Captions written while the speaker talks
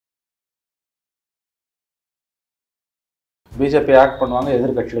BJP act பண்ணுவாங்க,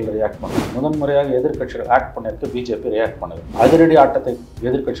 எதிர்க்கட்சிகள் react பண்ணுவாங்க. முதன்முறையாக எதிர்க்கட்சிகள் ஆக்ட் பண்ணிருக்கு, பிஜேபி ரியாக்ட் பண்ணுது. அதிரடி ஆட்டத்தை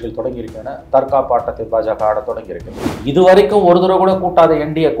எதிர்க்கட்சிகள் தொடங்கி இருக்கின்றன, தற்காப்பு ஆட்டத்தை பாஜக ஆட தொடங்கி இருக்கிறது. இதுவரைக்கும் ஒரு தடவை கூட கூட்டாத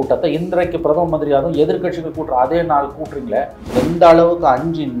என்டிஏ கூட்டத்தை இன்றைக்கு பிரதம மந்திரியாகவும் எதிர்க்கட்சிகள் கூட்டுற அதே நாள் கூட்டுறீங்களே, எந்த அளவுக்கு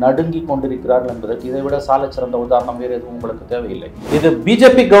அஞ்சி நடுங்கி கொண்டிருக்கிறார்கள் என்பதற்கு இதை விட சால சிறந்த உதாரணம் வேறு எதுவும் உங்களுக்கு தேவையில்லை. இது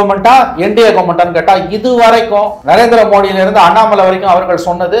பிஜேபி கவர்மெண்டா என்டிஏ கவர்மெண்டான்னு கேட்டா, இதுவரைக்கும் நரேந்திர மோடியிலிருந்து அண்ணாமலை வரைக்கும் அவர்கள்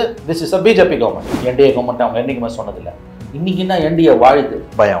சொன்னது this is a BJP government. NDA government அவங்க என்னைக்குமே சொன்னதில்லை. இன்னைக்குன்னா என்டிஏ வாழுது.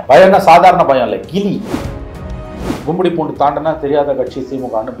 பயம்னா சாதாரண பயம் இல்லை, கிளி. கும்மிடி பூண்டு தாண்டனா தெரியாத கட்சி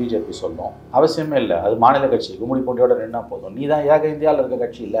திமுகன்னு பிஜேபி சொல்லும். அவசியமே இல்லை, அது மாநில கட்சி. கும்மிடி பூண்டியோட நின்னா போதும். நீ தான் ஏக இந்தியாவில் இருக்க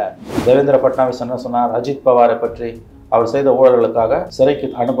கட்சி இல்லை. தேவேந்திர பட்னாவிஸ் என்ன சொன்னார்? அஜித் பவாரை பற்றி அவர் செய்த ஊழல்களுக்காக சிறைக்கு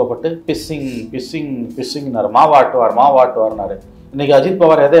அனுப்பப்பட்டு பிஸ்ஸிங் பிஸ்ஸிங் பிஸ்ஸிங்னார், மாவாட்டுவார்னாரு. இன்னைக்கு அஜித்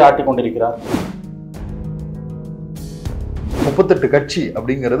பவார் எதை ஆட்டி கொண்டிருக்கிறார்? 38 கட்சி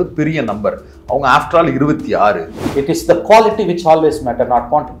அப்படிங்கிறது பெரிய நம்பர். அவங்க after all 26. It is the quality which always matter, not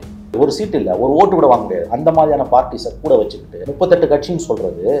quantity. ஒரு சீட் இல்லை, ஒரு ஓட்டு கூட வாங்க முடியாது. அந்த மாதிரியான பார்ட்டிஸை கூட வச்சுக்கிட்டு 38 கட்சின்னு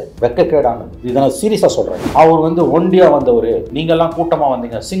சொல்றது வெக்கக்கேடானது. இதை நான் சீரியஸா சொல்றேன். அவர் ஒண்டியா வந்தவர், நீங்க எல்லாம் கூட்டமா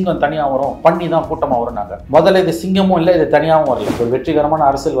வந்தீங்க, சிங்கம் தனியா வரும், பண்ணி தான் கூட்டமா வரும். நாங்க முதல்ல இது சிங்கமும் இல்லை, இது தனியாகவும் வரல. ஒரு வெற்றிகரமான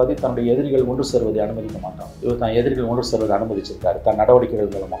அரசியல்வாதி தன்னுடைய எதிரிகள் ஒன்று சேர்வதை அனுமதிக்க மாட்டாங்க. இவர் தான் எதிரிகள் ஒன்று சேர்வதை அனுமதிச்சிருக்காரு தன்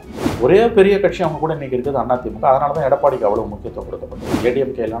நடவடிக்கைகள் மூலமா. ஒரே பெரிய கட்சி அவங்க கூட இன்னைக்கு இருக்குது அதிமுக. அதனால தான் எடப்பாடிக்கு அவ்வளவு முக்கியத்துவம் கொடுக்கப்பட்டது.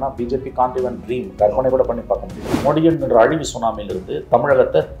 ஏடிஎம்கே இல்லைன்னா பிஜேபி காண்ட் ஈவன் ட்ரீம், கற்பனை கூட பண்ணி பார்க்க முடியும். மோடி என்ற அழிவு சுனாமியிலிருந்து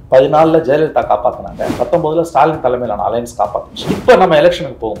தமிழகத்தை 14 ஜெயலலிதா காப்பாற்றினாங்க, 19 ஸ்டாலின் தலைமையிலான அலையன்ஸ் காப்பாற்றுச்சு. இப்போ நம்ம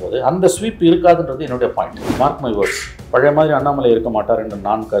எலெக்ஷனுக்கு போகும்போது அந்த ஸ்வீப் இருக்காதுன்றது என்னுடைய பாயிண்ட். Mark my words. பழைய மாதிரி அண்ணாமலை இருக்க மாட்டார் என்று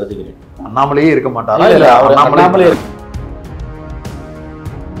நான் கருதுகிறேன். அண்ணாமலையே இருக்க மாட்டாரா? இல்லை, அண்ணாமலை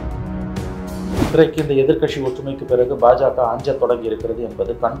இன்றைக்கு இந்த எதிர்க்கட்சி ஒற்றுமைக்கு பிறகு பாஜக அஞ்ச தொடங்கி இருக்கிறது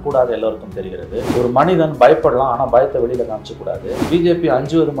என்பது கண்கூடாக எல்லோருக்கும் தெரிகிறது. ஒரு மனிதன் பயப்படலாம், ஆனால் பயத்தை வெளியில காமிச்ச கூடாது. பிஜேபி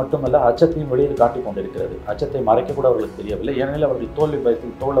அஞ்சுவது மட்டுமல்ல, அச்சத்தையும் வெளியில் காட்டிக் கொண்டிருக்கிறது. அச்சத்தை மறைக்க கூட அவர்களுக்கு தெரியவில்லை. ஏனெனில் அவர்கள் தோல்வி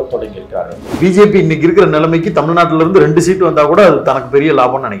பயத்தில் தோழ தொடங்கி இருக்கிறார்கள். பிஜேபி இன்னைக்கு இருக்கிற நிலைமைக்கு தமிழ்நாட்டில இருந்து 2 சீட் வந்தா கூட அது தனக்கு பெரிய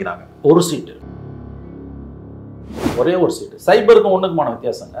லாபம்னு நினைக்கிறாங்க. ஒரு சீட்டு, ஒரே ஒரு சீட்டு. சைபருக்கும் ஒன்றுக்குமான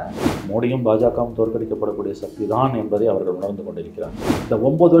வித்தியாசங்க. மோடியும் பாஜகவும் தோற்கடிக்கப்படக்கூடிய சக்தி தான் என்பதை அவர்கள் உணர்ந்து கொண்டிருக்கிறார். இந்த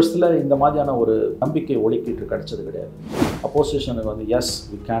 9 வருஷத்துல இந்த மாதிரியான ஒரு நம்பிக்கை ஒலிக்கீட்டு கிடைச்சது கிடையாது. அப்போசிஷனுக்கு எஸ்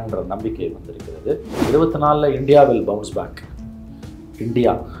வி கேன்ற நம்பிக்கை வந்திருக்கிறது. 24 India will bounce back.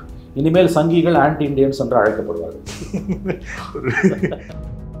 India இனிமேல் சங்கிகள் ஆன்டி இண்டியன்ஸ் என்று அழைக்கப்படுவார்கள்.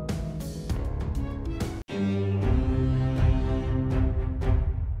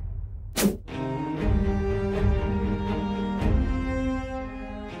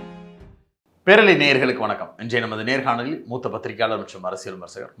 பேரலை நேயர்களுக்கு வணக்கம். இன்றைய நமது நேர்காணலில் மூத்த பத்திரிகையாளர் மற்றும் அரசியல்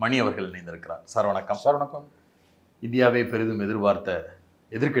விமர்சகர் மணி அவர்கள் இணைந்திருக்கிறார். சார் வணக்கம். சார் வணக்கம். இந்தியாவை பெரிதும் எதிர்பார்த்த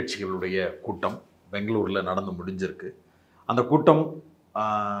எதிர்க்கட்சிகளுடைய கூட்டம் பெங்களூரில் நடந்து முடிஞ்சிருக்கு. அந்த கூட்டம்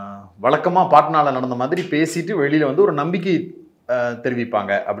வழக்கமாக பாட்னாவில் நடந்த மாதிரி பேசிட்டு வெளியில் ஒரு நம்பிக்கை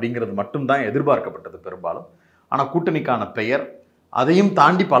தெரிவிப்பாங்க அப்படிங்கிறது மட்டும்தான் எதிர்பார்க்கப்பட்டது பெரும்பாலும். ஆனால் கூட்டணிக்கான பெயர் அதையும்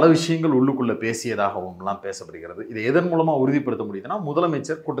தாண்டி பல விஷயங்கள் உள்ளுக்குள்ளே பேசியதாகவும்லாம் பேசப்படுகிறது. இதை எதன் மூலமாக உறுதிப்படுத்த முடியுதுன்னா,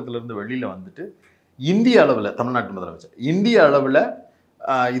 முதலமைச்சர் கூட்டத்திலிருந்து வெளியில் வந்துட்டு இந்திய அளவில், தமிழ்நாட்டு முதலமைச்சர் இந்திய அளவில்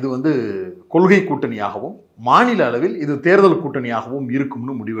இது கொள்கை கூட்டணியாகவும் மாநில அளவில் இது தேர்தல் கூட்டணியாகவும்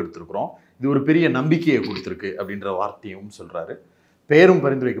இருக்கும்னு முடிவெடுத்திருக்கிறோம். இது ஒரு பெரிய நம்பிக்கையை கொடுத்துருக்கு அப்படின்ற வார்த்தையும் சொல்கிறாரு. பெயரும்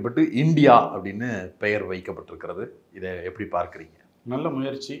பரிந்துரைக்கப்பட்டு இந்தியா அப்படின்னு பெயர் வைக்கப்பட்டிருக்கிறது. இதை எப்படி பார்க்குறீங்க? நல்ல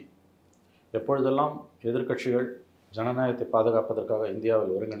முயற்சி. எப்பொழுதெல்லாம் எதிர்க்கட்சிகள் ஜனநாயகத்தை பாதுகாப்பதற்காக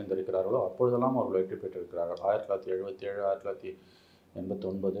இந்தியாவில் ஒருங்கிணைந்திருக்கிறார்களோ அப்பொழுதெல்லாம் அவர்கள் வெற்றி பெற்றிருக்கிறார்கள். 1977,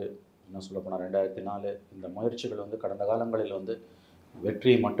 1989, என்ன சொல்ல போனால் 2004 இந்த முயற்சிகள் கடந்த காலங்களில்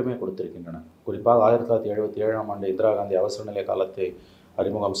வெற்றியை மட்டுமே கொடுத்திருக்கின்றன. குறிப்பாக 1977ஆம் ஆண்டு இந்திரா காந்தி அவசர நிலை காலத்தை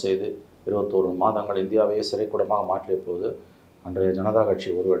அறிமுகம் செய்து 21 மாதங்கள் இந்தியாவையே சிறைக்கூடமாக மாற்றிய போது அன்றைய ஜனதா கட்சி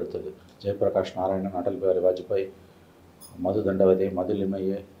உருவெடுத்தது. ஜெயபிரகாஷ் நாராயணன், அடல் பிஹாரி வாஜ்பாய், மது தண்டவதே,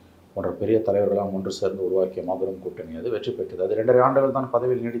 மதுலிமையே போன்ற பெரிய தலைவர்களாம் ஒன்று சேர்ந்து உருவாக்கிய மாபெரும் கூட்டணி அது வெற்றி பெற்றது. அது 2.5 ஆண்டுகள் தான்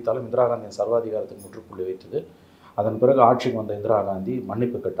பதவியில் நீடித்தாலும் இந்திரா காந்தியின் சர்வாதிகாரத்துக்கு முற்றுப்புள்ளி வைத்தது. அதன் பிறகு ஆட்சிக்கு வந்த இந்திரா காந்தி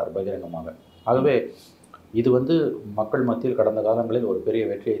மன்னிப்பு கேட்டார் பகிரங்கமாக. ஆகவே இது மக்கள் மத்தியில் கடந்த காலங்களில் ஒரு பெரிய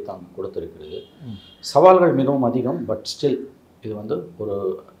வெற்றியை தான் கொடுத்திருக்கிறது. சவால்கள் மிகவும் அதிகம். பட் ஸ்டில் இது ஒரு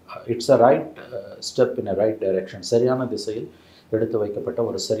it's a right step in a right direction. சரியான திசையில் எடுத்து வைக்கப்பட்ட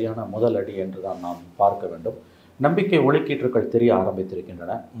ஒரு சரியான முதல் அடி என்று தான் நாம் பார்க்க வேண்டும். நம்பிக்கை ஒலிக்கீற்றுகள் தெரிய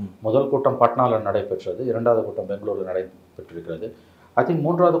ஆரம்பித்திருக்கின்றன. முதல் கூட்டம் பாட்னாவில் நடைபெற்றது, 2வது கூட்டம் பெங்களூரில் நடைபெற்றிருக்கிறது. ஐ திங்க்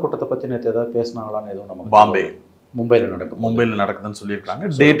 3வது கூட்டத்தை பற்றி நேற்று ஏதாவது பேசினாங்களான்னு எதுவும் நமக்கு மும்பையில் நடக்குதுன்னு சொல்லியிருக்காங்க.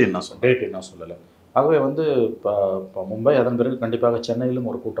 டேட் என்ன சொல்லலை. ஆகவே இப்போ மும்பை, அதன் பிறகு கண்டிப்பாக சென்னையிலும்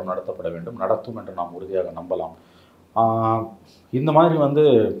ஒரு கூட்டம் நடத்தப்பட வேண்டும், நடத்தும் என்று நாம் உறுதியாக நம்பலாம். இந்த மாதிரி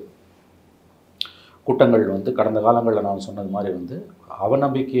கூட்டங்கள் கடந்த காலங்களில் நான் சொன்னது மாதிரி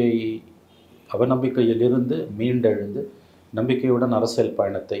அவநம்பிக்கையிலிருந்து மீண்டெழுந்து நம்பிக்கையுடன் அரசியல்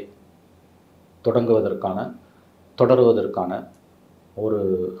பயணத்தை தொடருவதற்கான ஒரு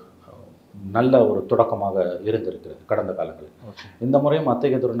நல்ல ஒரு தொடக்கமாக இருந்திருக்கிறது கடந்த காலங்களில். இந்த முறையும்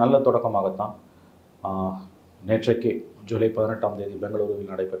அத்தகைய ஒரு நல்ல தொடக்கமாகத்தான் நேற்றைக்கு ஜூலை 18ஆம் தேதி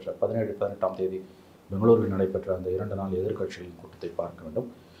பெங்களூருவில் நடைபெற்ற 17-18ஆம் தேதி பெங்களூருவில் நடைபெற்ற அந்த 2 நாள் எதிர்க்கட்சிகளின் கூட்டத்தை பார்க்க வேண்டும்.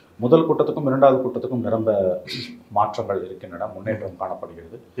 முதல் கூட்டத்துக்கும் 2வது கூட்டத்துக்கும் நிரம்ப மாற்றங்கள் இருக்கின்றன, முன்னேற்றம்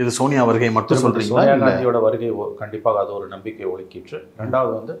காணப்படுகிறது. இது சோனியா வருகை மட்டும் சொல்றீங்களா? சோனியா காந்தியோட வருகை கண்டிப்பாக அது ஒரு நம்பிக்கை ஒழுக்கிற்று.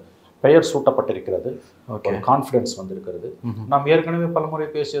 2வது வந்து பெயர் சூட்டப்பட்டிருக்கிறது, ஒரு கான்ஃபிடன்ஸ் வந்திருக்கிறது. நாம் ஏற்கனவே பலமுறை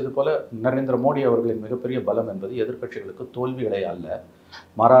பேசியது போல நரேந்திர மோடி அவர்களின் மிகப்பெரிய பலம் என்பது எதிர்க்கட்சிகளுக்கு தோல்விகளை அல்ல,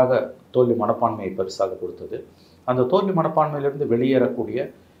 மாறாக தோல்வி மனப்பான்மையை பரிசாக கொடுத்தது. அந்த தோல்வி மனப்பான்மையிலிருந்து வெளியேறக்கூடிய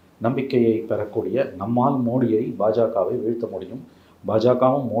நம்பிக்கையை பெறக்கூடிய நம்மால் மோடியை பாஜகவை வீழ்த்த முடியும்,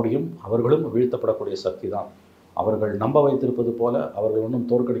 பாஜகவும் மோடியும் அவர்களும் வீழ்த்தப்படக்கூடிய சக்தி தான். அவர்கள் நம்ப வைத்திருப்பது போல அவர்கள் ஒன்றும்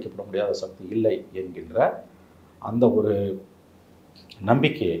தோற்கடிக்கப்பட முடியாத சக்தி இல்லை என்கின்ற அந்த ஒரு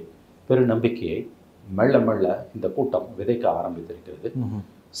நம்பிக்கையை, பெருநம்பிக்கையை மெல்ல மெல்ல இந்த கூட்டம் விதைக்க ஆரம்பித்திருக்கிறது.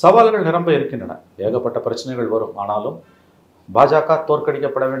 சவால்கள் நிரம்ப இருக்கின்றன, ஏகப்பட்ட பிரச்சனைகள் வரும். ஆனாலும் பாஜக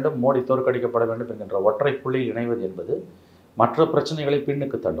தோற்கடிக்கப்பட வேண்டும், மோடி தோற்கடிக்கப்பட வேண்டும் என்கின்ற ஒற்றை புள்ளியில் இணைவது என்பது மற்ற பிரச்சனைகளை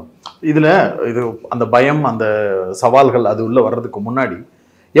பின்னுக்கு தள்ளும். இது அந்த பயம், அந்த சவால்கள் அது உள்ள வர்றதுக்கு முன்னாடி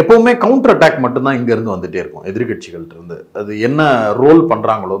எப்பவுமே கவுண்டர் அட்டாக் மட்டும்தான் இங்க இருந்து வந்துட்டே இருக்கும் எதிர்கட்சிகள்ட்ட இருந்து. அது என்ன ரோல்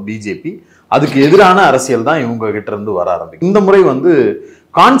பண்றாங்களோ பிஜேபி, அதுக்கு எதிரான அரசியல் தான் இவங்க கிட்ட இருந்து வர ஆரம்பிக்கும். இந்த முறை வந்து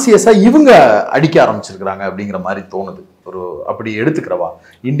கான்சியஸா இவங்க அடிக்க ஆரம்பிச்சிருக்கிறாங்க அப்படிங்கிற மாதிரி தோணுது. ஒரு அப்படி எடுத்துக்கிறவா,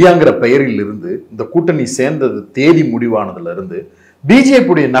 இந்தியாங்கிற பெயரில் இருந்து இந்த கூட்டணி சேர்ந்தது தேதி முடிவானதுல இருந்து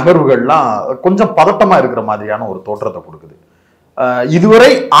பிஜேபியுடைய நகர்வுகள்லாம் கொஞ்சம் பதட்டமா இருக்கிற மாதிரியான ஒரு தோற்றத்தை கொடுக்குது.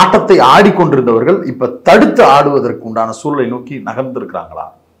 இதுவரை ஆட்டத்தை ஆடிக்கொண்டிருந்தவர்கள் இப்ப தடுத்து ஆடுவதற்கு உண்டான சூழலை நோக்கி நகர்ந்திருக்கிறாங்களா?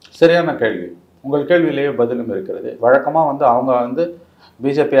 சரியான கேள்வி. உங்கள் கேள்வியிலேயே பதிலும் இருக்கிறது. வழக்கமாக வந்து அவங்க வந்து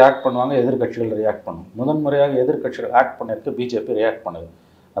பிஜேபி ஆக்ட் பண்ணுவாங்க, எதிர்கட்சிகள் ரியாக்ட் பண்ணும். முதன்முறையாக எதிர்கட்சிகள் ஆக்ட் பண்ணிருக்கு, பிஜேபி ரியாக்ட் பண்ணுது.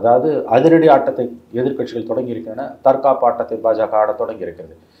 அதாவது அதிரடி ஆட்டத்தை எதிர்கட்சிகள் தொடங்கி இருக்கின்றன, தற்காப்பு ஆட்டத்தை பாஜக ஆட தொடங்கி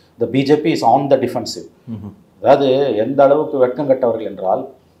இருக்கிறது. இந்த BJP is on the defensive. அதாவது எந்த அளவுக்கு வெட்கம் கட்டவர்கள் என்றால்,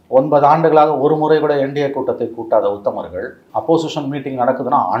 9 ஆண்டுகளாக ஒரு முறை கூட என்டிஏ கூட்டத்தை கூட்டாத உத்தமர்கள் அப்போசிஷன் மீட்டிங்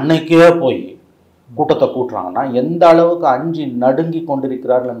நடக்குதுன்னா அன்னைக்கே போய் கூட்டத்தை கூட்டுறாங்கன்னா எந்த அளவுக்கு அஞ்சி நடுங்கி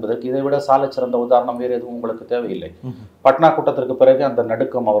கொண்டிருக்கிறார்கள் என்பதற்கு இதை விட சால சிறந்த உதாரணம் வேறு எதுவும் உங்களுக்கு தேவையில்லை. பட்னா கூட்டத்திற்கு பிறகு அந்த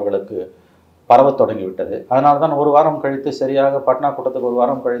நடுக்கம் அவர்களுக்கு பரவ தொடங்கிவிட்டது. அதனால தான் ஒரு வாரம் கழித்து, சரியாக பட்னா கூட்டத்துக்கு ஒரு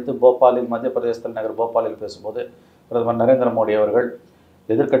வாரம் கழித்து போபாலில், மத்திய பிரதேச தலைநகர் போபாலில் பேசும்போது பிரதமர் நரேந்திர மோடி அவர்கள்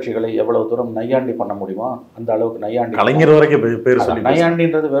எதிர்கட்சிகளை எவ்வளவு தூரம் நையாண்டி பண்ண முடியுமோ அந்த அளவுக்கு நையாண்டி, கலைஞர் வரைக்கும் பேர் சொல்லி,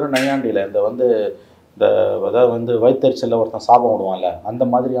 நையாண்டின்றது வெறும் நையாண்டி இல்லை, இந்த அதாவது வந்து வயிற்றுச்சல்ல ஒருத்தன் சாபம் விடுவான்ல அந்த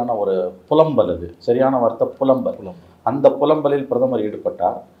மாதிரியான ஒரு புலம்பல். அது சரியான வார்த்தை, புலம்பல். அந்த புலம்பலில் பிரதமர்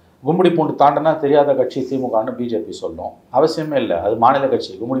ஈடுபட்டார். கும்மிடி பூண்டு தாண்டினா தெரியாத கட்சி திமுகன்னு பிஜேபி சொல்லும், அவசியமே இல்லை. அது மாநில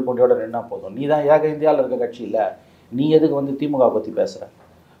கட்சி, கும்மிடி பூண்டியோட நின்னா போதும். நீ தான் ஏக இந்தியாவில் இருக்க கட்சி இல்லை, நீ எதுக்கு வந்து திமுக பற்றி பேசுகிற?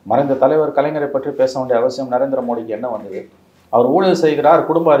 மறைந்த தலைவர் கலைஞரை பற்றி பேச வேண்டிய அவசியம் நரேந்திர மோடிக்கு என்ன வந்தது? அவர் ஊழல் செய்கிறார்,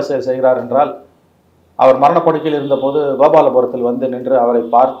 குடும்ப அரசியல் செய்கிறார் என்றால், அவர் மரணப்படுக்கையில் இருந்தபோது கோபாலபுரத்தில் வந்து நின்று அவரை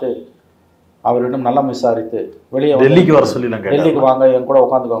பார்த்து அவரிடம் நலம் விசாரித்து வெளியே டெல்லிக்கு வர சொல்லி, டெல்லிக்கு வாங்க என் கூட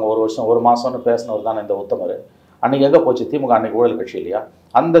உட்காந்துக்கோங்க 1 வருஷம் 1 மாதம்னு பேசினவர் தானே இந்த உத்தமர். அன்றைக்கி எங்கே போச்சு திமுக? அன்றைக்கி ஊழல் கட்சி இல்லையா?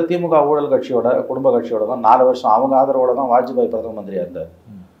 அந்த திமுக ஊழல் கட்சியோட, குடும்ப கட்சியோட தான் 4 வருஷம் அவங்க ஆதரவோட தான் வாஜ்பாய் பிரதம மந்திரியாக இருந்தார்.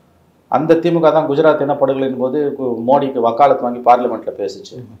 அந்த திமுக தான் குஜராத் இனப்படுகொலையின் போது மோடிக்கு வக்காலத்து வாங்கி பார்லிமெண்ட்டில்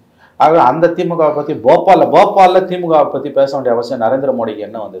பேசிச்சு. ஆக அந்த திமுகவை பற்றி போபாலில் திமுகவை பற்றி பேச வேண்டிய அவசியம் நரேந்திர மோடிக்கு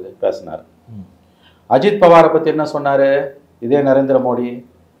என்ன வந்தது? பேசினார். அஜித் பவாரை பற்றி என்ன சொன்னார் இதே நரேந்திர மோடி?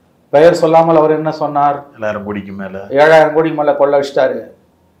 பெயர் சொல்லாமல் அவர் என்ன சொன்னார்? 7,000 கோடிக்கு மேலே 7,000 கோடிக்கு மேலே கொள்ள வச்சிட்டாரு,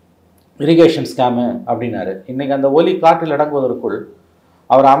 இரிகேஷன் ஸ்கேமு அப்படின்னாரு. இன்றைக்கி அந்த ஒலி காற்றில் அடங்குவதற்குள்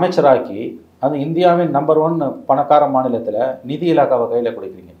அவர் அமைச்சராக்கி, அது இந்தியாவின் நம்பர் 1 பணக்கார மாநிலத்தில் நிதி இலாக்காவை கையில்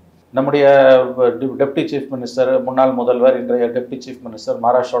கொடுக்குறீங்க. நம்முடைய டெப்டி சீஃப் மினிஸ்டர், முன்னாள் முதல்வர், இன்றைய டெப்டி சீஃப் மினிஸ்டர்,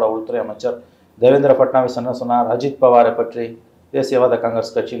 மகாராஷ்டிராவோட உள்துறை அமைச்சர் தேவேந்திர ஃபட்னாவிஸ் என்ன சொன்னார்? அஜித் பவாரை பற்றி, தேசியவாத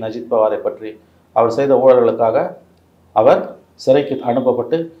காங்கிரஸ் கட்சியின் அஜித் பவாரை பற்றி, அவர் செய்த ஊழல்களுக்காக அவர் சிறைக்கு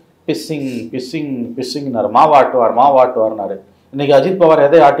அனுப்பப்பட்டு பிஸ்ஸிங் பிஸ்ஸிங் பிஸ்ஸிங்னார், மாவாட்டுவார்னாரு. இன்னைக்கு அஜித் பவார்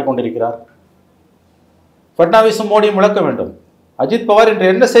எதை ஆட்டி கொண்டிருக்கிறார்? ஃபட்னாவிஸும் மோடியும் விளக்க வேண்டும். அஜித் பவார்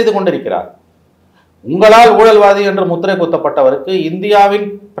இன்று என்ன செய்து கொண்டிருக்கிறார்? உங்களால் ஊழல்வாதி என்று முத்திரை குத்தப்பட்டவருக்கு இந்தியாவின்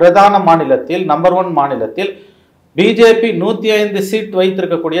பிரதான மாநிலத்தில், நம்பர் 1 மாநிலத்தில், பிஜேபி 105 சீட்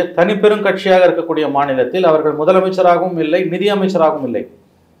வைத்திருக்கக்கூடிய தனிப்பெரும் கட்சியாக இருக்கக்கூடிய மாநிலத்தில் அவர்கள் முதலமைச்சராகவும் இல்லை, நிதியமைச்சராகவும் இல்லை.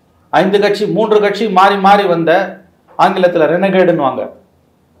 5 கட்சி 3 கட்சி மாறி மாறி வந்த, ஆங்கிலத்தில் ரெனகேடுன்னு வாங்க,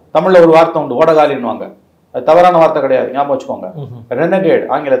 தமிழில் ஒரு வார்த்தை உண்டு ஓடகாலின்னு வாங்க, அது தவறான வார்த்தை கிடையாது, ஞாபகம் வச்சுக்கோங்க. ரெனகேட்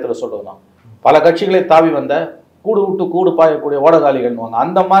ஆங்கிலத்தில் சொல்றதுதான். பல கட்சிகளை தாவி வந்த, கூடு விட்டு கூடு பாயக்கூடிய ஓடகாலிகள்னு வாங்க.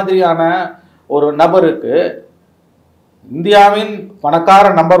 அந்த மாதிரியான ஒரு நபருக்கு இந்தியாவின் பணக்கார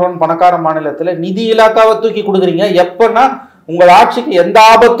நம்பர் 1 பணக்கார மாநிலத்தில் நிதி இலாக்காவை தூக்கி கொடுக்குறீங்க எப்பன்னா உங்கள் ஆட்சிக்கு எந்த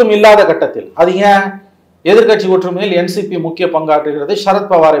ஆபத்தும் இல்லாத கட்டத்தில். அது ஏன்? எதிர்கட்சி ஒற்றுமையில் என்சிபி முக்கிய பங்காற்றுகிறது.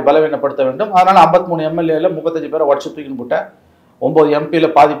 சரத்பவாரை பலவீனப்படுத்த வேண்டும். அதனால 53 எம்எல்ஏல 35 பேரை உடச்சு தூக்கின்னு போட்டேன். 9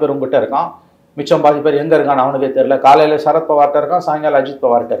 எம்பியில் பாதி பேர் உங்ககிட்ட இருக்கான், மிச்சம் பாதி பேர் எங்க இருக்கான்னு அவனுக்கே தெரியல. காலையில் சரத்பவார்கிட்ட இருக்கான், சாயங்காலம் அஜித்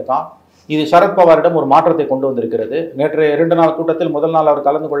பவார்கிட்ட இருக்கான். இது சரத்பவாரிடம் ஒரு மாற்றத்தை கொண்டு வந்திருக்கிறது. நேற்றைய 2 நாள் கூட்டத்தில் முதல் நாள் அவர்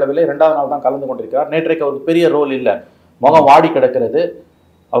கலந்து கொள்ளவில்லை, 2வது நாள் தான் கலந்து கொண்டிருக்கிறார். நேற்றைக்கு அவருக்கு பெரிய ரோல் இல்லை, முகம் வாடி கிடக்கிறது.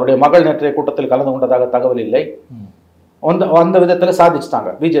 அவருடைய மகள் நேற்றைய கூட்டத்தில் கலந்து கொண்டதாக தகவல் இல்லை. அந்த விதத்தில் சாதிச்சுட்டாங்க.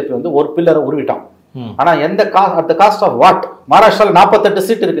 பிஜேபி வந்து ஒரு பில்லரை உருவிட்டான். ஆனா எந்த அட் காஸ்ட் ஆஃப் வாட்? மகாராஷ்டிராவில் 48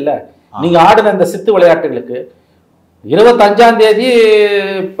 சீட் இருக்குல்ல. நீங்க ஆடின இந்த சித்து விளையாட்டுகளுக்கு 25ஆம் தேதி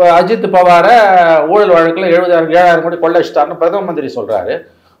அஜித் பவார ஊழல் வழக்கில் 7,000 கோடி கொள்ளைச்சிட்டார்னு பிரதம மந்திரி சொல்றாரு.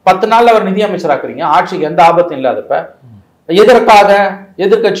 10 நாள்ல அவர் நிதியமைச்சராக்குறீங்க. ஆட்சிக்கு எந்த ஆபத்தும் இல்லாதப்ப எதற்காக?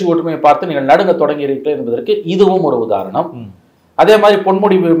 எதிர்கட்சி ஒற்றுமையை பார்த்து நீங்கள் நடுங்க தொடங்கி இருக்கிறீர்கள் என்பதற்கு இதுவும் ஒரு உதாரணம். அதே மாதிரி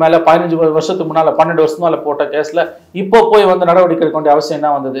பொன்முடி மேல 15 வருஷத்துக்கு முன்னால 12 வருஷத்துக்கு மேல போட்ட கேஸ்ல இப்போ போய் வந்து நடவடிக்கை எடுக்க வேண்டிய அவசியம்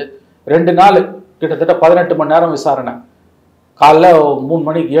என்ன வந்தது? 2 நாள் கிட்டத்தட்ட 18 மணி நேரம் விசாரணை. காலைல 3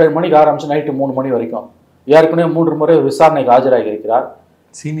 மணிக்கு 7 மணிக்கு ஆரம்பிச்சு நைட்டு 3 மணி வரைக்கும். ஏற்கனவே 3 முறை விசாரணைக்கு ஆஜராகி இருக்கிறார்.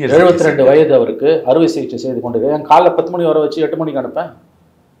 72 வயது அவருக்கு. அறுவை சிகிச்சை செய்து கொண்டிருக்கிறேன். காலைல 10 மணி வர வச்சு 8 மணிக்கு அனுப்பேன்.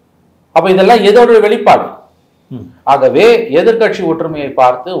 அப்ப இதெல்லாம் எதோட வெளிப்பாடு? ஆகவே எதிர்கட்சி ஒற்றுமையை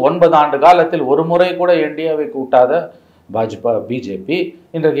பார்த்து 9 ஆண்டு காலத்தில் ஒரு முறை கூட என்டிஏவை கூட்டாத பிஜேபி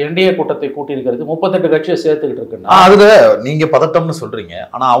இன்றைக்கு என்டிஏ கூட்டத்தை கூட்டியிருக்கிறது. 38 கட்சியை சேர்த்துக்கிட்டு இருக்குன்னா அதுல நீங்க பதட்டம்னு சொல்றீங்க.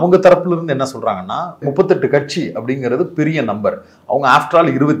 ஆனா அவங்க தரப்புல இருந்து என்ன சொல்றாங்கன்னா 38 கட்சி அப்படிங்கிறது பெரிய நம்பர். அவங்க ஆஃப்டர்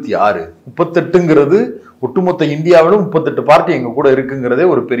ஆல் 26, 38ங்கிறது ஒட்டுமொத்த இந்தியாவிலும் 38 பார்ட்டி எங்க கூட இருக்குங்கிறதே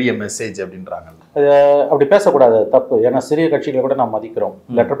ஒரு பெரிய மெசேஜ் அப்படின்றாங்க. அப்படி பேசக்கூடாது, தப்பு. ஏன்னா சிறிய கட்சிகளை கூட நாம் மதிக்கிறோம்.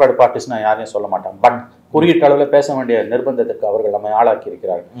 லெட்டர் பேட் பார்ட்டிஸ் நான் யாரையும் சொல்ல மாட்டேன். பட் குறியீட்டு அளவில் பேச வேண்டிய நிர்பந்தத்துக்கு அவர்கள் நம்மை ஆளாக்கி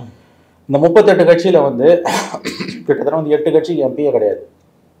இருக்கிறார்கள். இந்த 38 கட்சியில வந்து கிட்டத்தட்ட வந்து 8 கட்சிக்கு எம்பியே கிடையாது,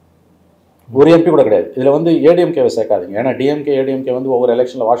 ஒரு எம்பி கூட கிடையாது. இதுல வந்து ஏடிஎம்கேவை சேர்க்காதீங்க. ஏன்னா டிஎம்கே ஏடிஎம்கே வந்து ஒவ்வொரு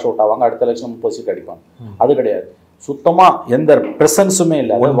எலெக்ஷன்ல வாஷ் அவுட் ஆவாங்க, அடுத்த எலெக்ஷன் 30 சீட் அடிப்பாங்க. அது கிடையாது. சுத்தமா எந்த பிரசன்ஸுமே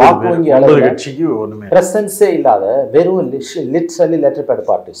இல்லாத, வாக்கு வங்கி அளவு கட்சிக்கு ஒண்ணுமே பிரசன்ஸே இல்லாத வெறும் லிட்ரலி லெட்டர் பேட்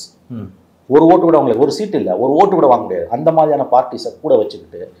பார்ட்டிஸ். ஒரு ஓட்டு கூட அவங்களுக்கு, ஒரு சீட் இல்லை, ஒரு ஓட்டு கூட வாங்க முடியாது. அந்த மாதிரியான பார்ட்டிஸை கூட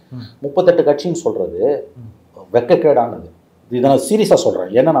வச்சுக்கிட்டு 38 கட்சின்னு சொல்றது வெக்கக்கேடானது. இதை நான் சீரியஸா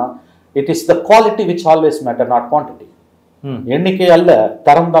சொல்றேன். என்னன்னா it is the quality which always matter, not quantity. எண்ணிக்கை அல்ல,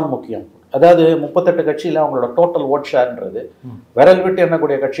 தரம் தான் முக்கியம். அதாவது 38 கட்சியில் அவங்களோட டோட்டல் ஓட் ஷேர்ன்றது விரல் விட்டு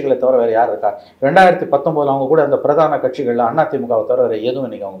எண்ணக்கூடிய கட்சிகளை தவிர வேற யார் இருக்கா? 2019 அவங்க கூட அந்த பிரதான கட்சிகள்ல அதிமுகவை தவிர வேற எதுவும்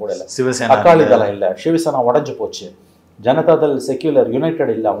இன்னைக்கு அவங்க கூட இல்லை. சிவசேனா, அகாலி தளம் இல்லை, சிவசேனா உடஞ்சு போச்சு, ஜனதாதள் செக்யூலர்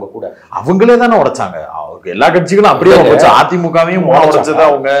யுனைடெட் இல்ல அவங்க கூட. அவங்களே தானே உடைச்சாங்க. எல்லா கட்சிகளும் அப்படியே அதிமுகவையும் உடைச்சது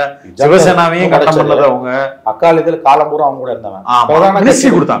அவங்க, சிவசேனாவையும் கட்டம் பண்ணது அவங்க. அக்காலத்தில் காலம்பூரா அவங்க கூட இருந்தவன்.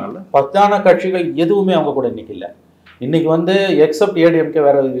 பிரதான கட்சிகள் எதுவுமே அவங்க கூட இன்னைக்கு இல்லை. இன்னைக்கு வந்து எக்ஸப்ட் ஏடிஎம்கே,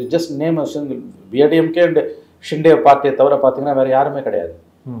 வேற just name ADMK and Shinde பார்ட்டியை தவிர பார்த்தீங்கன்னா வேற யாருமே கிடையாது.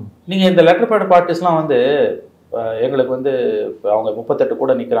 நீங்க இந்த லெட்டர் பேட் பார்ட்டிஸ்லாம் வந்து எங்களுக்கு வந்து அவங்க 38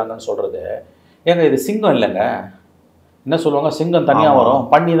 கூட நிற்கிறாங்கன்னு சொல்றது, ஏங்க இது சிங்கம் இல்லைங்க. என்ன சொல்லுவாங்க, சிங்கம் தனியா வரும்,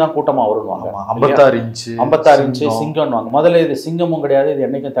 பண்ணி தான் கூட்டமா வருவாங்க. 56 இன்ச்சு சிங்கம்னு வாங்க. முதல்ல இது சிங்கமும் கிடையாது, இது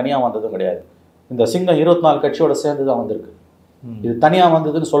என்னைக்கும் தனியா வந்ததும் கிடையாது. இந்த சிங்கம் 24 கட்சியோட சேர்ந்து தான் வந்திருக்கு. இது தனியா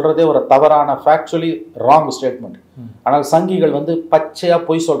வந்ததுன்னு சொல்றதே ஒரு தவறான ஃபேக்சுவலி ராங் ஸ்டேட்மெண்ட். ஆனால் சங்கிகள் வந்து பச்சையா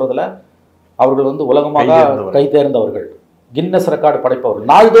பொய் சொல்றதுல அவர்கள் வந்து உலகமாக கை தேர்ந்தவர்கள், கின்னஸ் ரெக்கார்டு படைப்பவர்கள்,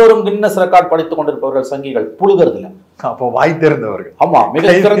 நாள்தோறும் கின்னஸ் ரெக்கார்டு படைத்துக் கொண்டிருப்பவர்கள் சங்கிகள், புழுகிறதுல. அப்போ வாய் தேர்ந்தவர்கள். ஆமா,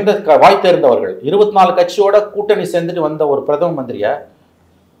 மிக சிறந்த வாய் தேர்ந்தவர்கள். 24 கட்சியோட கூட்டணி சேர்ந்துட்டு வந்த ஒரு பிரதம மந்திரிய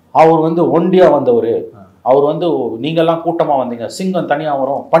அவர் வந்து ஒண்டியா வந்தவர். அவர் வந்து நீங்கெல்லாம் கூட்டமா வந்தீங்க, சிங்கம் தனியா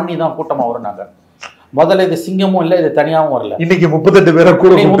வரும், பண்ணி தான் கூட்டமா வரும். நாங்க முதல்ல இது சிங்கமும் இல்லை, இது தனியாவும் வரல. இன்னைக்கு 38 பேரை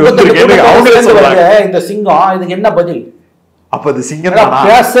கூட இந்த சிங்கம் இதுக்கு என்ன பதில்? அப்ப இது சிங்கம்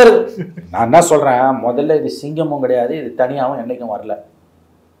பேசுறது. நான் என்ன சொல்றேன், முதல்ல இது சிங்கமும் கிடையாது, இது தனியாவும் என்னைக்கும் வரல.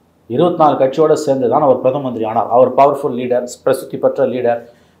 24 கட்சியோட சேர்ந்து தான் அவர் பிரதம மந்திரி ஆனார். அவர் பவர்ஃபுல் லீடர், பிரசித்தி பெற்ற லீடர்,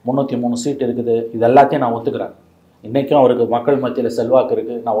 303 சீட் இருக்குது. இது எல்லாத்தையும் நான் ஒத்துக்கிறேன். இன்னைக்கும் அவருக்கு மக்கள் மத்தியில் செல்வாக்கு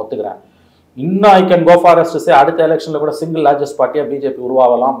இருக்கு, நான் ஒத்துக்கிறேன். இன்னும் ஐ கேன் கோ ஃபாரஸ்ட் சே அடுத்த எலெக்ஷன்ல கூட சிங்கிள் லார்ஜஸ்ட் பார்ட்டியா பிஜேபி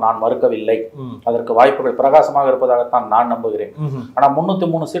உருவாகலாம், நான் மறுக்கவில்லை. அதற்கு வாய்ப்புகள் பிரகாசமாக இருப்பதாகத்தான் நான் நம்புகிறேன். ஆனா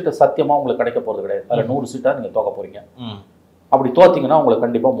 303 சீட்டு சத்தியமா உங்களுக்கு கிடைக்க போறது கிடையாது. அதுல 100 சீட்டா நீங்க தோக்க போறீங்க. அப்படி தோத்தீங்கன்னா உங்களுக்கு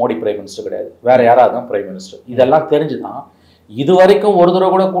கண்டிப்பா மோடி பிரைம் மினிஸ்டர் கிடையாது, வேற யாராவது தான் பிரைம் மினிஸ்டர். இதெல்லாம் தெரிஞ்சுதான் இதுவரைக்கும் ஒரு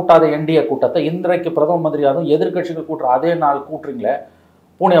தடவை கூட கூட்டாத என்டிஏ கூட்டத்தை இன்றைக்கு பிரதம மந்திரியாகவும் எதிர்கட்சிகள் கூட்டுற அதே நாள் கூட்டுறீங்களே.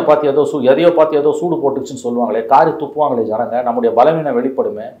 பூனையை பார்த்து ஏதோ எதையோ பார்த்து ஏதோ சூடு போட்டுச்சுன்னு சொல்லுவாங்களே, காரி துப்புவாங்களே ஜனங்க, நம்முடைய பலவீனம்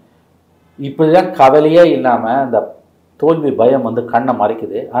வெளிப்படுமே. இப்படிதான் கவலையே இல்லாம இந்த தோல்வி பயம் வந்து கண்ணை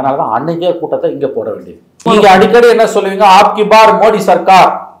மறைக்குது. அதனாலதான் அன்னைக்கே கூட்டத்தை இங்க போட வேண்டியது. நீங்க அடிக்கடி என்ன சொல்லுவீங்க, ஆப்கி பார் மோடி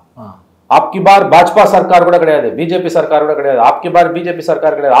சர்க்கார், आपकी बार भाजपा सरकार கூட கிடையாது, பிஜேபி சர்க்கார் கூட கிடையாது, आपकी बार பிஜேபி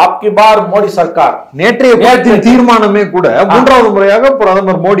சர்க்கார் கிடையாது, आपकी बार மோடி சர்க்கார். நேற்றைய தீர்மானமே கூட மூன்றாவது முறையாக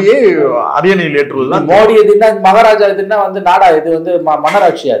பிரதமர் மோடியை அரியணையில் ஏற்றுவதுதான். மோடி இது என்ன மகாராஜா, இது என்ன வந்து நாடா, இது வந்து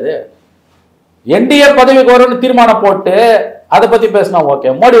மன்னராட்சி. அது என்டிஏ பதவிக்கு வரும்னு தீர்மானம் போட்டு அதை பத்தி பேசினா ஓகே,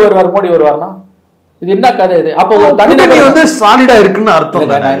 மோடி வருவார்னா இது என்ன கதை? இது அப்போ கூட்டணி வந்து சாலிடா இருக்குன்னு அர்த்தம்.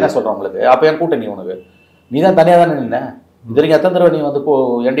 நான் என்ன சொல்றேன் உங்களுக்கு, அப்ப என் கூட்டணி உனக்கு நீ தான் தனியா தானே நின்ன. இது வரைக்கும் எத்தனை தடவை நீ வந்து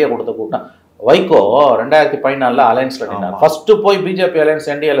என்டிஏ கொடுத்த கூட்டம்? வைகோ 2014 அலையன்ஸ்ல நின்னார். ஃபர்ஸ்ட் போய் பிஜேபி அலையன்ஸ்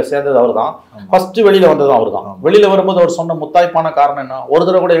என்டிஏல சேர்ந்தது அவர் தான். ஃபர்ஸ்ட் வெளியில வந்ததும் அவர் தான். வெளியில வரும்போது அவர் சொன்ன முத்தாய்ப்பான காரணம் என்ன? ஒரு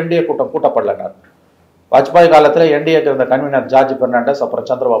தடவை கூட என்டிஏ கூட்டம் கூட்டப்படலன்னார். வாஜ்பாய் காலத்துல என்டிஏக்கு இருந்த கன்வீனர் ஜார்ஜ் பெர்னாண்டஸ், அப்புறம்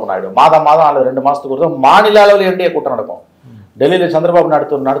சந்திரபாபு நாயுடு மாதம் அல்லது 2 மாசத்துக்கு ஒரு மாநில அளவில் என்டிஏ கூட்டம் நடக்கும். டெல்லியில சந்திரபாபு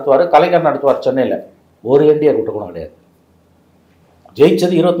நடத்துவார், கலைஞர் நடத்துவார். சென்னையில ஒரு என்டிஏ கூட்டம் கூட கிடையாது.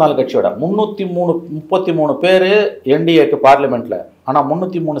 ஜெயிச்சது 24 கட்சியோட 33 பேரு என்டிஏக்கு பார்லிமெண்ட்ல. ஆனா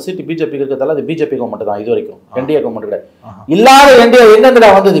 303 சீட்டு பிஜேபிக்கு இருக்கிறதால அது பிஜேபி கவர்மெண்ட் தான் இது வரைக்கும், என்டிஏ கவர்மெண்ட் கிடையாது. இல்லாத என்டிஏ எங்கெங்கடா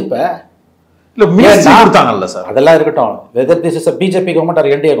வந்தது? இப்ப இல்ல முயற்சி கொடுத்தாங்கல்ல சார். அதெல்லாம் இருக்கட்டும், whether this is a BJP government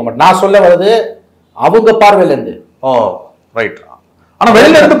R NDA government நான் சொல்ல வருது அவங்க பார்வையில இருந்து. ஓ ரைட். ஆனா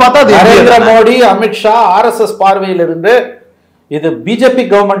வெளியில இருந்து பார்த்தா நரேந்திர மோடி, அமித்ஷா, ஆர்எஸ்எஸ் பார்வையில இருந்து இது பிஜேபி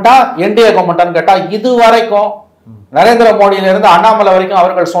கவர்மெண்டா என்டிஏ கவர்மெண்டான்னு கேட்டா இது வரைக்கும் நரேந்திர மோடியில இருந்து அண்ணாமலை வரைக்கும்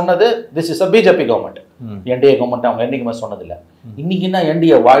அவர்கள் சொன்னது this is a BJP government, NDA government அவங்க என்னைக்குமே சொன்னதில்லை. இன்னைக்கு என்ன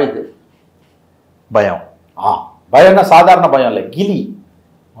என்டிஏ வாழுது? பயம். பயம்னா சாதாரண பயம் இல்லை, கிலி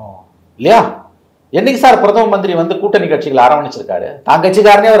இல்லையா? என்னைக்கு சார் பிரதம மந்திரி வந்து கூட்டணி கட்சிகளை அரவணைச்சிருக்காரு? தான்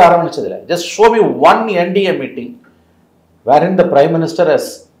கட்சிக்காரனே அவர் அரவணைச்சது இல்லை. Just show me one NDA meeting wherein the prime minister has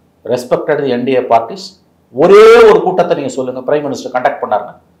respected the NDA parties. ஒரே ஒரு கூட்டத்தை நீங்க சொல்லுங்க பிரைம் மினிஸ்டர் கண்டக்ட்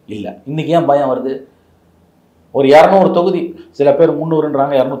பண்ணாருன்னு. இல்ல. இன்னைக்கு ஏன் பயம் வருது? ஒரு 200 தொகுதி, சில பேர்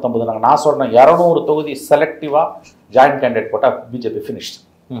 300ன்றாங்க, 250ன்றாங்க. நான் சொல்றேன் 200 தொகுதி செலக்டிவா ஜாயிண்ட் கேண்டிடேட் போட்டா பிஜேபி ஃபினிஷ்ட்.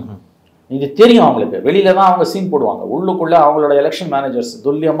 இது தெரியும் அவங்களுக்கு. வெளியில தான் அவங்க சீன் போடுவாங்க, உள்ளுக்குள்ள அவங்களோட எலெக்ஷன் மேனேஜர்ஸ்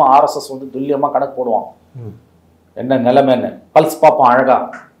துல்லியமா ஆர்எஸ்எஸ் வந்து துல்லியமா கணக்கு போடுவாங்க. என்ன நிலைமைன்னு பல்ஸ் பார்ப்போம், அழகா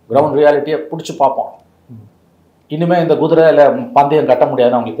கிரவுண்ட் ரியாலிட்டியை பிடிச்சி பார்ப்போம். இனிமே இந்த குதிரையில பந்தயம் கட்ட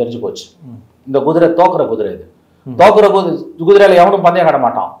முடியாதுன்னு அவங்களுக்கு தெரிஞ்சு போச்சு. இந்த குதிரை தோக்குற குதிரை, இது தோக்குற குதிரையில எவனும் பந்தயம் கட்ட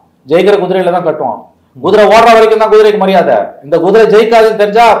மாட்டான், ஜெயிக்கிற குதிரையில தான் கட்டுவான். குதிரை ஓடுற வரைக்கும் தான் குதிரைக்கு மரியாதை. இந்த குதிரை ஜெயிக்காதுன்னு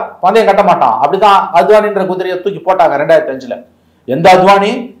தெரிஞ்சா பந்தயம் கட்ட மாட்டான். அப்படிதான் அத்வானின்ற குதிரையை தூக்கி போட்டாங்க 2005. எந்த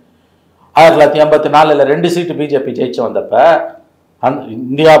அத்வானி? 1984 2 சீட்டு பிஜேபி ஜெயிச்சு வந்தப்ப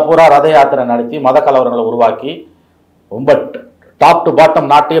இந்தியா பூரா ரத யாத்திரை நடத்தி மத கலவரங்களை உருவாக்கி ரொம்ப டாப் டு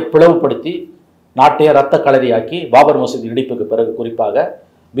பாட்டம் நாட்டையே பிளவுபடுத்தி நாட்டையே ரத்த களரியாக்கி பாபர் மசூதி இடிப்புக்கு பிறகு குறிப்பாக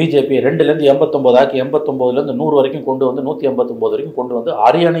பிஜேபி 2லேருந்து 89 ஆக்கி 89லேருந்து 100 வரைக்கும் கொண்டு வந்து 189 வரைக்கும் கொண்டு வந்து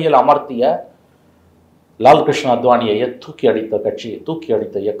அரியணையில் அமர்த்திய லால் கிருஷ்ண அத்வானியை தூக்கி அடித்த கட்சி, தூக்கி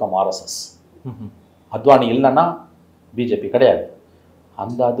அடித்த இயக்கம் ஆர்எஸ்எஸ். அத்வானி இல்லைன்னா பிஜேபி கிடையாது.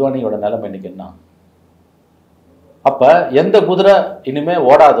 அந்த அத்வானியோட நிலைமை இன்னைக்கு என்ன? அப்ப எந்த குதிரை இனிமே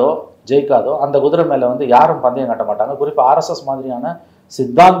ஓடாதோ ஜெயிக்காதோ அந்த குதிரை மேல வந்து யாரும் பந்தயம் கட்ட மாட்டாங்க. குறிப்பா ஆர்எஸ்எஸ் மாதிரியான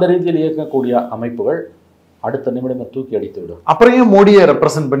சித்தாந்த ரீதியில் இயக்கக்கூடிய அமைப்புகள் அடுத்த நிமிடமே தூக்கி அடித்து விடும். அப்புறம் ஏன் மோடியை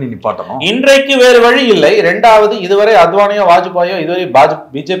ரெப்ரசென்ட் பண்ணி நிப்பாட்டணும்? இன்றைக்கு வேறு வழி இல்லை. 2வது, இதுவரை அத்வானியோ வாஜ்பாயோ இதுவரை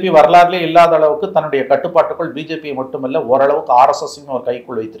பிஜேபி வரலாறுலே இல்லாத அளவுக்கு தன்னுடைய கட்டுப்பாட்டுக்குள் பிஜேபி மட்டுமல்ல ஓரளவுக்கு ஆர்எஸ்எஸ் ஒரு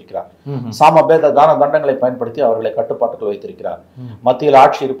கைக்குள் வைத்திருக்கிறார். சாமபேத தான தண்டங்களை பயன்படுத்தி அவர்களை கட்டுப்பாட்டுக்குள் வைத்திருக்கிறார். மத்தியில்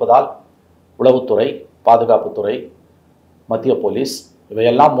ஆட்சி இருப்பதால் உளவுத்துறை, பாதுகாப்புத்துறை, மத்திய போலீஸ்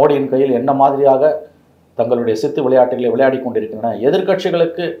இவையெல்லாம் மோடியின் கையில் என்ன மாதிரியாக தங்களுடைய சித்து விளையாட்டுகளை விளையாடி கொண்டிருக்கின்றன.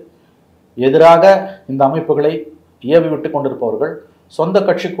 எதிர்கட்சிகளுக்கு எதிராக இந்த அமைப்புகளை ஏவி விட்டு கொண்டிருப்பவர்கள் சொந்த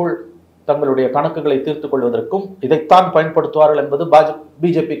கட்சிக்குள் தங்களுடைய கணக்குகளை தீர்த்துக் கொள்வதற்கும் இதைத்தான் பயன்படுத்துவார்கள் என்பது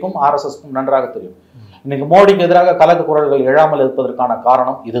பிஜேபிக்கும் ஆர்எஸ்எஸ்க்கும் நன்றாக தெரியும். இன்னைக்கு மோடிக்கு எதிராக கலக்க குரல்கள் எழாமல் இருப்பதற்கான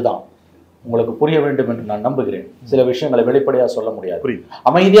காரணம் இதுதான். உங்களுக்கு புரிய வேண்டும் என்று நான் நம்புகிறேன். சில விஷயங்களை வெளிப்படையா சொல்ல முடியாது.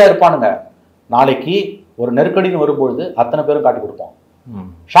 அமைதியா இருப்பானுங்க. நாளைக்கு ஒரு நெருக்கடின்னு வரும்பொழுது அத்தனை பேரும் காட்டி கொடுப்போம்.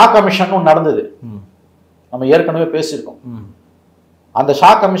 ஷா கமிஷன் நடந்தது, நம்ம ஏற்கனவே பேசியிருக்கோம். அந்த ஷா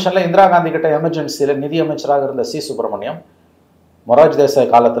கமிஷன்ல இந்திரா காந்தி கிட்ட எமர்ஜென்சியில நிதி அமைச்சராக இருந்த சி சுப்பிரமணியம் மொராஜ் தேசாய்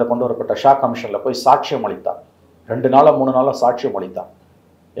காலத்தில் கொண்டு வரப்பட்ட ஷா கமிஷன்ல போய் சாட்சியம் அளித்தார். 2 நாளோ 3 நாளோ சாட்சியம் அளித்தார்.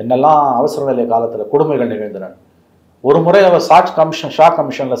 என்னெல்லாம் அவசர நிலை காலத்துல கொடுமைகள் நிகழ்ந்தன. ஒரு முறை அவர் ஷா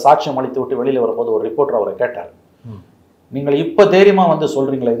கமிஷன்ல சாட்சியம் அளித்து விட்டு வெளியில வரும்போது ஒரு ரிப்போர்ட்டர் அவரை கேட்டார், நீங்கள் இப்ப தைரியமா வந்து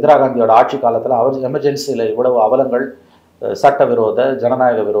சொல்றீங்களா இந்திரா காந்தியோட ஆட்சி காலத்துல அவர் எமர்ஜென்சியில இவ்வளவு அவலங்கள், சட்டவிரோத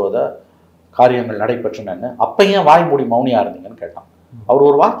ஜனநாயக விரோத காரியங்கள் நடைபெற்றனன்னு, அப்ப ஏன் வாய் மூடி மௌனியா இருந்தீங்கன்னு கேட்டான். அவர்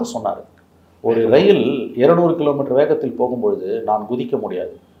ஒரு வார்த்தை சொன்னார், ஒரு ரயில் 200 கிலோமீட்டர் வேகத்தில் போகும்பொழுது நான் குதிக்க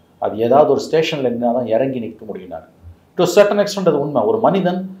முடியாது, அது ஏதாவது ஒரு ஸ்டேஷன்ல இருந்தால் தான் இறங்கி நிற்க முடியினார். டு சர்டன் எக்ஸ்டென்ட் அது உண்மை. ஒரு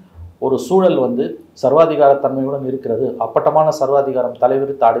மனிதன், ஒரு சூழல் வந்து சர்வாதிகார தன்மையுடன் இருக்கிறது, அப்பட்டமான சர்வாதிகாரம்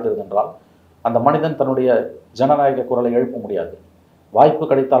தலைவிரித்து ஆடுகிறது என்றால் அந்த மனிதன் தன்னுடைய ஜனநாயக குரலை எழுப்ப முடியாது. வாய்ப்பு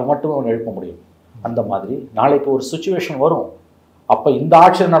கிடைத்தால் மட்டும் அவன் எழுப்ப முடியும். அந்த மாதிரி நாளைக்கு ஒரு சுச்சுவேஷன் வரும். அப்போ இந்த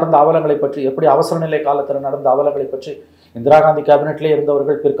ஆட்சியில் நடந்த அவலங்களை பற்றி, எப்படி அவசர நிலை காலத்தில் நடந்த அவலங்களை பற்றி இந்திரா காந்தி கேபினெட்லேயே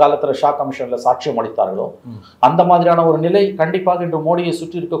இருந்தவர்கள் பிற்காலத்தில் ஷா கமிஷனில் சாட்சியம் அளித்தார்களோ அந்த மாதிரியான ஒரு நிலை கண்டிப்பாக இன்று மோடியை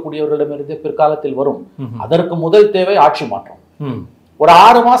சுற்றி இருக்கக்கூடியவர்களிடமிருந்து பிற்காலத்தில் வரும். அதற்கு முதல் தேவை ஆட்சி மாற்றம். ஒரு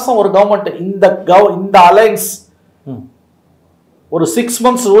 6 மாசம் ஒரு கவர்மெண்ட் இந்த அலைன்ஸ் ஒரு 6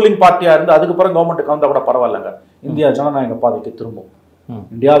 months ரூலிங் பார்ட்டியா இருந்து அதுக்கு பிறகு கவர்மெண்ட்டுக்கு வந்தால் கூட பரவாயில்லைங்க. இந்தியா ஜனநாயக பாதைக்கு திரும்பும்.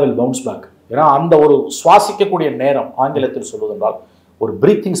 India will bounce back. ஏன்னா அந்த ஒரு சுவாசிக்கக்கூடிய நேரம், ஆங்கிலத்தில் சொல்வதென்றால் ஒரு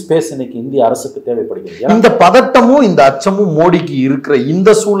பிரீத்திங் ஸ்பேஸ் இன்னைக்கு இந்திய அரசுக்கு தேவைப்படுகிறது. இந்த பதட்டமும் இந்த அச்சமும் மோடிக்கு இருக்கிற இந்த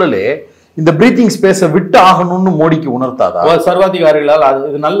சூழலே இந்த பிரீத்திங் ஸ்பேஸை விட்டு ஆகணும்னு மோடிக்கு உணர்த்தாதா? சர்வாதிகாரிகளால்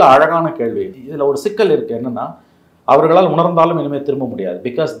இது நல்ல அழகான கேள்வி. இதுல ஒரு சிக்கல் இருக்கு. என்னன்னா, அவர்களால் உணர்ந்தாலும் இனிமேல் திரும்ப முடியாது.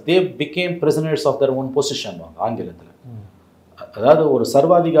 Because they became prisoners of their own possession ஆங்கிலத்தில். அதாவது ஒரு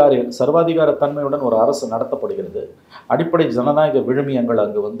சர்வாதிகார தன்மையுடன் ஒரு அரசு நடத்தப்படுகிறது. அடிப்படை ஜனநாயக விழுமியங்கள்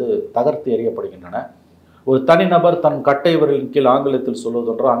அங்கு தகர்த்து எறியப்படுகின்றன. ஒரு தனிநபர் தன் கட்டை விரலின் கீழ், ஆங்கிலத்தில்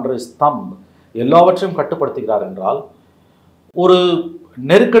சொல்வதென்றால் அண்டர் ஹிஸ் தம்ப், எல்லாவற்றையும் கட்டுப்படுத்துகிறார் என்றால் ஒரு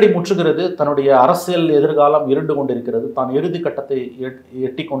நெருக்கடி முற்றுகிறது. தன்னுடைய அரசியல் எதிர்காலம் இருண்டு கொண்டிருக்கிறது. தான் இறுதி கட்டத்தை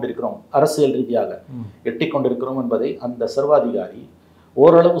எட்டி கொண்டிருக்கிறோம், அரசியல் ரீதியாக எட்டி கொண்டிருக்கிறோம் என்பதை அந்த சர்வாதிகாரி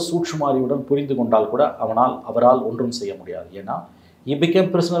ஓரளவு சூட்சுமாரியுடன் புரிந்து கொண்டால் கூட அவரால் ஒன்றும் செய்ய முடியாது. ஏன்னா he became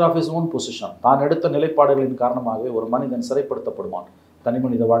prisoner of his own position. தான் எடுத்த நிலைப்பாடுகளின் காரணமாகவே ஒரு மனிதன் சிறைப்படுத்தப்படுவான், தனி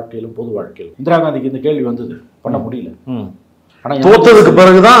மனித வாழ்க்கையிலும் பொது வாழ்க்கையிலும். இந்திரா காந்திக்கு இந்த கேள்வி வந்தது, பண்ண முடியல. ஆனா தோத்ததுக்கு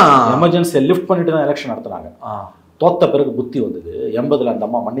பிறகுதான் எமர்ஜென்சியை லிஃப்ட் பண்ணிட்டு தான் எலெக்ஷன் நடத்தினாங்க. தோத்த பிறகு புத்தி வந்தது. 80ல் அந்த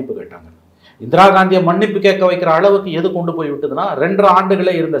அம்மா மன்னிப்பு கேட்டாங்க. இந்திரா காந்தியை மன்னிப்பு கேட்க வைக்கிற அளவுக்கு எது கொண்டு போய் விட்டதுன்னா, 2.5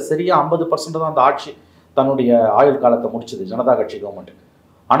 ஆண்டுகளே இருந்த சரியா 50% தான் அந்த ஆட்சி தன்னுடைய ஆயுள் காலத்தை முடிச்சது ஜனதா கட்சி கவர்மெண்ட்.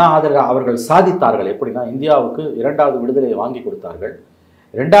 ஆனால் அவர்கள் சாதித்தார்கள். எப்படின்னா, இந்தியாவுக்கு 2வது விடுதலையை வாங்கி கொடுத்தார்கள்.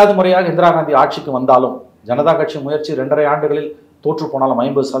 2வது முறையாக இந்திரா காந்தி ஆட்சிக்கு வந்தாலும் ஜனதா கட்சி முயற்சி 2.5 ஆண்டுகளில் தோற்று போனாலும்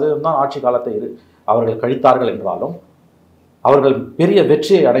 50% தான் ஆட்சி காலத்தை அவர்கள் கழித்தார்கள் என்றாலும் அவர்கள் பெரிய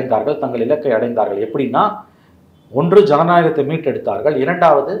வெற்றியை அடைந்தார்கள், தங்கள் இலக்கை அடைந்தார்கள். எப்படின்னா, ஒன்று ஜனநாயகத்தை மீட்டெடுத்தார்கள்,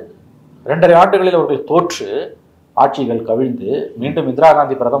 2வது 2.5 ஆண்டுகளில் அவர்கள் தோற்று ஆட்சிகள் கவிழ்ந்து மீண்டும் இந்திரா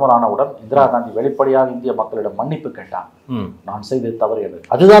காந்தி பிரதமர் ஆனவுடன் இந்திரா காந்தி வெளிப்படையாக இந்திய மக்களிடம் மன்னிப்பு கேட்டார், நான் செய்தது தவறு என்று.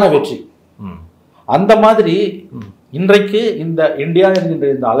 அதுதான வெற்றி. அந்த மாதிரி இன்றைக்கு இந்த இந்தியா என்கின்ற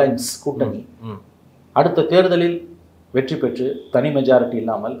இந்த அலைன்ஸ் கூட்டணி அடுத்த தேர்தலில் வெற்றி பெற்று தனி மெஜாரிட்டி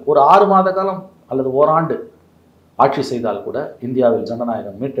இல்லாமல் ஒரு 6 மாத காலம் அல்லது ஓராண்டு ஆட்சி செய்தால் கூட இந்தியாவில்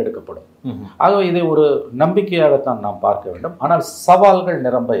ஜனநாயகம் மீட்டெடுக்கப்படும். ஆகவே இதை ஒரு நம்பிக்கையாகத்தான் நாம் பார்க்க வேண்டும். ஆனால் சவால்கள்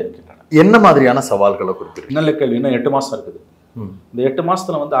நிரம்ப இருக்கின்றன. என்ன மாதிரியான சவால்களை குறித்து? நல்ல கேள்வி. இன்னும் 8 மாதம் இருக்குது. இந்த 8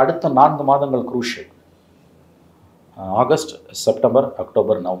 மாதத்தில் அடுத்த 4 மாதங்கள் crucial. August, September,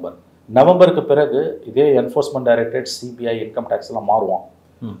 October, November. நவம்பருக்கு பிறகு இதே enforcement directorate, CBI, income tax எல்லாம் மாறுவோம்.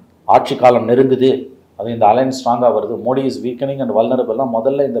 ஆட்சி காலம் நெருங்குது, அது இந்த அலைன்ஸ் ஸ்ட்ராங்காக வருது, மோடி இஸ் வீக்கனிங் அண்ட் வல்னரபிள்லாம்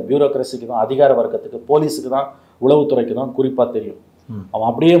முதல்ல இந்த பியூரோக்ரஸிக்கு தான், அதிகார வர்க்கத்துக்கு, போலீஸுக்கு தான், உளவுத்துறைக்கு தான் குறிப்பாக தெரியும். அவன்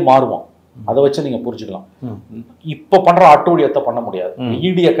அப்படியே மாறுவான். அதை வச்சு நீங்கள் புரிஞ்சுக்கலாம். இப்போ பண்ணுற அட்டூழியத்தை பண்ண முடியாது.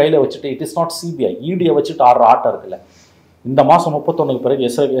 இடியை கையில் வச்சுட்டு, இட் இஸ் நாட் சிபிஐ, இடியை வச்சுட்டு ஆடுற ஆட்டம் இருக்குல்ல. இந்த மாதம் 31க்கு பிறகு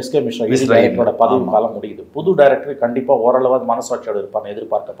எஸ்கே மிஸ்ரா டைரக்டரோட பதவி காலம் முடியுது. புது டைரக்டர் கண்டிப்பாக ஓரளவு மனசாட்சியோடு இருப்பான்னு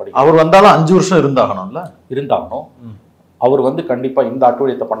எதிர்பார்க்கப்படுது. அவர் வந்தாலும் 5 வருஷம் இருந்தாகணும். அவர் கண்டிப்பா இந்த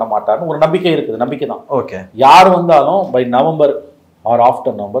அட்டூழியத்தை பண்ண மாட்டார்னு ஒரு நம்பிக்கை இருக்குது. நம்பிக்கை தான். ஓகே, யார் வந்தாலும் by November or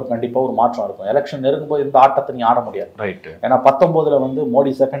after November கண்டிப்பா ஒரு மாற்றம் இருக்கும். எலெக்ஷன் நெருங்கும்போது இந்த ஆட்டத்தை நீ ஆட முடியாது. ரைட். ஏன்னா 19ல்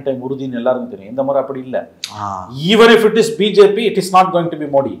மோடி செகண்ட் டைம் உறுதின்னு எல்லாருக்கும் தெரியும். இந்த முறை அப்படி இல்லை. Even if it is BJP, it is not going to be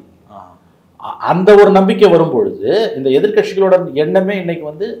Modi. அந்த ஒரு நம்பிக்கை வரும்பொழுது இந்த எதிர்கட்சிகளோட எண்ணமே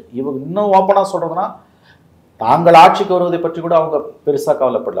இன்னைக்கு இவங்க இன்னும் ஓப்பனா சொல்றதுன்னா, தாங்கள் ஆட்சிக்கு வருவதை பற்றி கூட அவங்க பெருசா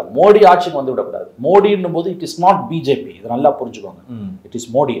கவலைப்படல. மோடி ஆட்சிக்கு வந்து விடக்கூடாது. மோடின்னும் போது இட் இஸ் நாட் பிஜேபி, இதை நல்லா புரிஞ்சுக்கோங்க. It is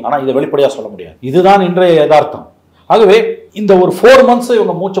Modi. ஆனா இதை வெளிப்படையா சொல்ல முடியாது. இதுதான் இன்றைய யதார்த்தம். ஆகவே இந்த ஒரு 4 months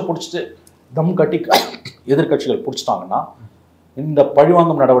இவங்க மூச்சை பிடிச்சிட்டு தம் கட்டி எதிர்கட்சிகள் பிடிச்சிட்டாங்கன்னா இந்த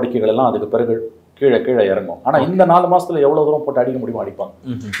பழிவாங்கும் நடவடிக்கைகள் எல்லாம் அதுக்கு பிறகு கீழே கீழே இறங்கும். ஆனா இந்த 4 மாசத்துல எவ்வளவு தூரம் போட்டு அடிக்க முடியுமோ அடிப்பாங்க.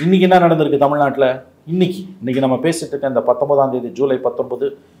 இன்னைக்கு என்ன நடந்திருக்கு தமிழ்நாட்டில்? இன்னைக்கு நம்ம பேசிட்டு இருக்க இந்த 19ஆம் தேதி ஜூலை 19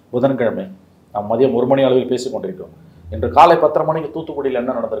 புதன்கிழமை நாம் மதியம் 1 மணி அளவில் பேசிக் கொண்டிருக்கிறோம். இன்று காலை 10:30 மணிக்கு தூத்துக்குடியில்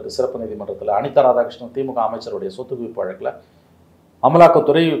என்ன நடந்திருக்கு? சிறப்பு நீதிமன்றத்தில் அனிதா ராதாகிருஷ்ணன் திமுக அமைச்சருடைய சொத்து குவிப்பு வழக்கில்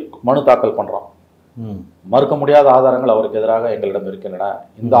அமலாக்கத்துறை மனு தாக்கல் பண்றோம். மறுக்க முடியாத ஆதாரங்கள் அவருக்கு எதிராக எங்களிடம் இருக்கின்றன,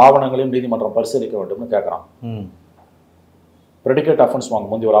 இந்த ஆவணங்களையும் நீதிமன்றம் பரிசீலிக்க வேண்டும்னு கேட்கறான். ப்ரெடிகேட் அஃபென்ஸ் வாங்க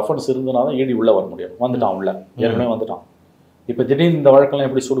முந்தைய ஒரு அஃபென்ஸ் இருந்ததுனா தான் ஈடி உள்ள வர முடியும். வந்துட்டான், உள்ள ஏற்கனவே வந்துட்டான். இப்போ திடீர்னு இந்த வழக்கெல்லாம்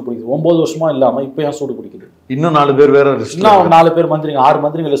எப்படி சூடு பிடிக்குது? 9 வருஷமா இல்லாமல் இப்போ ஏன் சூடு பிடிக்குது? இன்னும் 4 பேர் வேற, இன்னும் 4 பேர் மந்திரிங்க, 6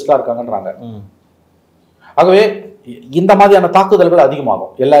 மந்திரிங்க லிஸ்டா இருக்காங்கன்றாங்க. ஆகவே இந்த மாதிரியான தாக்குதல்கள்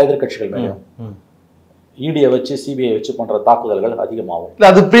அதிகமாகும் எல்லா எதிர்கட்சிகள் மேலேயும். இடியை வச்சு சிபிஐ வச்சு பண்ற தாக்குதல்கள் அதிகமாகும். இல்ல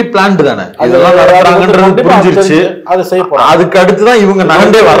அது ப்ரீ பிளான்டு தானே, புரிஞ்சிருச்சு. அதை செய்ய போறாங்க. அதுக்கு அடுத்துதான் இவங்க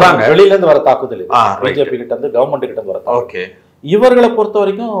நகண்டே வர்றாங்க. வெளியில இருந்து வர தாக்குதல், பிஜேபி கிட்ட இருந்து, கவர்மெண்ட் கிட்ட இருந்து வர. ஓகே, இவர்களை பொறுத்த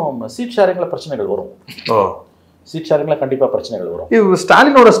வரைக்கும் சீட் ஷேரிங்ல பிரச்சனைகள் வரும். சீட் ஷேரிங்ல கண்டிப்பா பிரச்சனைகள் வரும்.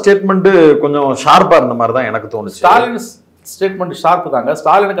 ஸ்டாலினோட ஸ்டேட்மெண்ட் கொஞ்சம் ஷார்ப்பா இருந்த மாதிரி தான் எனக்கு தோணுச்சு. ஸ்டாலின் ஸ்டேட்மெண்ட் ஷார்ப் தாங்க.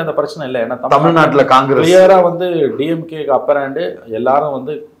 ஸ்டாலினுக்கு அந்த பிரச்சனை இல்லை. ஏன்னா தமிழ்நாட்டுல காங்கிரஸ் கிளியரா வந்து டிஎம்கேக்கு அப்பராண்டு எல்லாரும்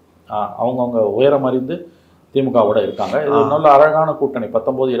வந்து அவங்கவுங்க உயரம் அறிந்து திமுகவோட இருக்காங்க. இது ஒரு நல்ல அழகான கூட்டணி.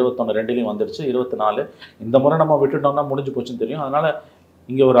 19, 21 ரெண்டுலையும் வந்துருச்சு. 24 இந்த முறை நம்ம விட்டுட்டோம்னா முடிஞ்சு போச்சுன்னு தெரியும். அதனால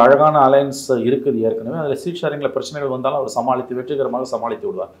இங்கே ஒரு அழகான அலையன்ஸ் இருக்குது ஏற்கனவே. அதில் சீட் ஷேரிங்கில் பிரச்சனைகள் வந்தாலும் அவர் சமாளித்து வெற்றிகரமாக சமாளித்து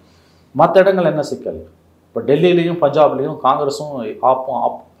விடுவார். மற்ற இடங்கள் என்ன சிக்கல்? இப்போ டெல்லியிலையும் பஞ்சாப்லேயும் காங்கிரஸும்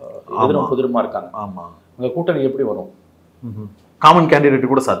எதிரும் புதிருமா இருக்காங்க. ஆமாம், உங்கள் கூட்டணி எப்படி வரும்? காமன்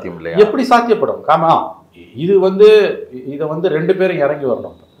கேண்டிடேட் கூட சாத்தியம் இல்லையா? எப்படி சாத்தியப்படும்? இது வந்து இதை வந்து 2 பேரும் இறங்கி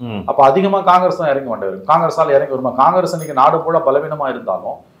வரணும். அப்ப அதிகமா காங்கிரஸ் தான் இறங்கி வந்தவர். காங்கிரஸால் இறங்கி வருமா? காங்கிரஸ் இன்னைக்கு நாடு போல பலவீனமா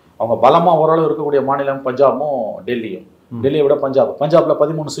இருந்தாலும் அவங்க பலமா ஓரளவு இருக்கக்கூடிய மாநிலம் பஞ்சாபும் டெல்லியும். டெல்லியை விட பஞ்சாப்ல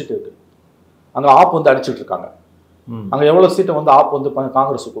 13 சீட்டு இருக்கு. அங்க ஆப் வந்து அடிச்சுட்டு இருக்காங்க. அங்க எவ்வளவு சீட்டை வந்து ஆப் வந்து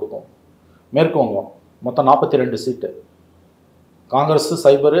காங்கிரஸ் கொடுக்கும்? மேற்கு வங்கம் மொத்தம் 42 சீட்டு. காங்கிரஸ்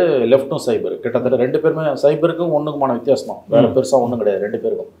சைபரு, லெஃப்டும் சைபரு. கிட்டத்தட்ட 2 பேருமே சைபருக்கும் ஒண்ணுக்குமான வித்தியாசம். வேற பெருசா ஒண்ணும் கிடையாது 2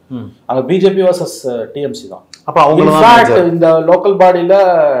 பேருக்கும். அங்க பிஜேபி வர்சஸ் டிஎம்சி தான். அப்ப அவங்க இந்த லோக்கல் பாடியில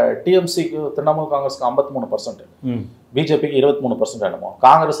டிஎம்சிக்கு திரிணாமுல் காங்கிரஸ்க்கு 53%, பிஜேபிக்கு 23% வேணுமோ.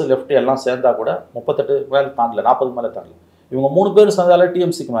 காங்கிரஸ் லெஃப்ட் எல்லாம் சேர்ந்தா கூட 38 மேல தாண்டல, 40 மேல தாண்டல. இவங்க 3 பேரும் சேர்ந்தாலே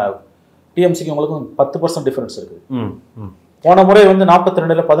டிஎம்சிக்கு உங்களுக்கு 10% டிஃபரன்ஸ் இருக்கு. போன முறை வந்து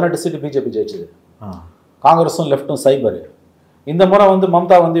 42ல 18 சீட்டு பிஜேபி ஜெயிச்சது. காங்கிரஸும் லெஃப்டும் சைபரு. இந்த முறை வந்து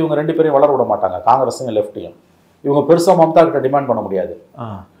மம்தா வந்து இவங்க 2 பேரையும் வளர விட மாட்டாங்க, காங்கிரஸும் லெஃப்டையும். இவங்க பெருசா மம்தா கிட்ட டிமாண்ட் பண்ண முடியாது.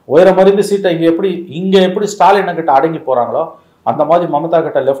 உயரம் அறிந்து சீட்டை இங்க எப்படி ஸ்டாலின் கிட்ட அடங்கி போறாங்களோ அந்த மாதிரி மம்தா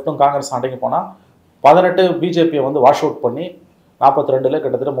கிட்ட லெஃப்டும் காங்கிரஸ் அடங்கி போனா 18 பிஜேபியை வந்து வாஷ் அவுட் பண்ணி 42ல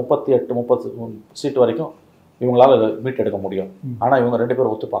கிட்டத்தட்ட 38-30 சீட் வரைக்கும் இவங்களால மீட் எடுக்க முடியும். ஆனா இவங்க 2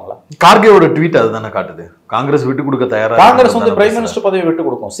 பேரும் ஒத்துப்பாங்களா? கார்கேவோட ட்வீட் அதுதானே காட்டுது. காங்கிரஸ் விட்டு கொடுக்க தயாரா, காங்கிரஸ் வந்து பிரைம் மினிஸ்டர் பதவி விட்டு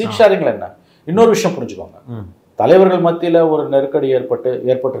கொடுக்கும். சீட் ஷேரிங்ல என்ன? இன்னொரு விஷயம் புரிஞ்சுக்கோங்க. தலைவர்கள் மத்தியில ஒரு நெருக்கடி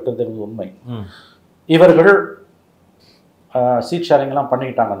ஏற்பட்டிருக்கிறது உண்மை. இவர்கள் சீட் ஷேரிங்லாம்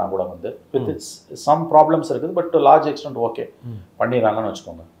பண்ணிக்கிட்டாங்கன்னா கூட வந்து வித் சம் ப்ராப்ளம்ஸ் இருக்குது. பட் லார்ஜ் எக்ஸ்டென்ட் ஓகே பண்ணிடுறாங்கன்னு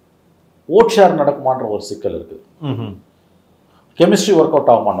வச்சுக்கோங்க. ஓட் ஷேர் நடக்குமான்ற ஒரு சிக்கல் இருக்குது. கெமிஸ்ட்ரி ஒர்க்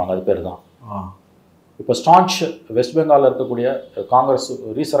அவுட் ஆகுமான்னாங்க, அது பேர் தான். இப்போ ஸ்டான்ச் வெஸ்ட் பெங்காலில் இருக்கக்கூடிய காங்கிரஸ்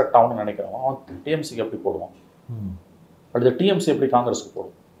ரீசரெக்ட் ஆகும்னு நினைக்கிறோம். அவன் டிஎம்சிக்கு எப்படி போடுவான்? அடுத்து டிஎம்சி எப்படி காங்கிரஸுக்கு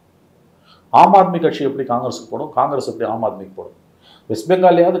போடும்? ஆம் ஆத்மி கட்சி எப்படி காங்கிரஸுக்கு போடும்? காங்கிரஸ் எப்படி ஆம் ஆத்மிக்கு போடும்? வெஸ்ட்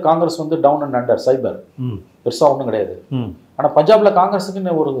பெங்காலையாவது காங்கிரஸ் வந்து டவுன் அண்ட் அண்டர் சைபர் பெருசா ஒன்றும் கிடையாது. ஆனா பஞ்சாப்ல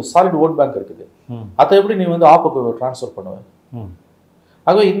காங்கிரஸுக்கு ஒரு சாலிட் ஓட் பேங்க் இருக்குது. அதை எப்படி நீ வந்து ஆப்புக்கு டிரான்ஸ்ஃபர் பண்ணுவ?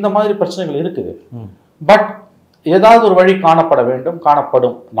 ஆகவே இந்த மாதிரி பிரச்சனைகள் இருக்குது. பட் ஏதாவது ஒரு வழி காணப்பட வேண்டும்,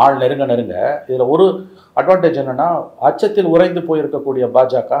 காணப்படும். நாள் நெருங்க நெருங்க இதுல ஒரு அட்வான்டேஜ் என்னன்னா, அச்சத்தில் உறைந்து போயிருக்கக்கூடிய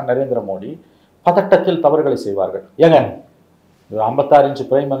பாஜக, நரேந்திர மோடி பதட்டத்தில் தவறுகளை செய்வார்கள். ஏங்க 56 இன்ச்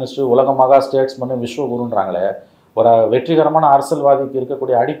பிரைம் மினிஸ்டர், உலக மகா ஸ்டேட்ஸ்மன், விஸ்வகுருன்றாங்களே. ஒரு வெற்றிகரமான அரசியல்வாதிக்கு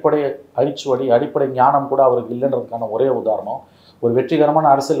இருக்கக்கூடிய அடிப்படை அரிச்சுவடி, அடிப்படை ஞானம் கூட அவருக்கு இல்லைன்றதுக்கான ஒரே உதாரணம், ஒரு வெற்றிகரமான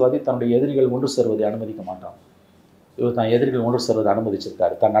அரசியல்வாதி தன்னுடைய எதிரிகள் ஒன்று சேருவதை அனுமதிக்க மாட்டான். இவர் தான் எதிரிகள் ஒன்று சேருவதை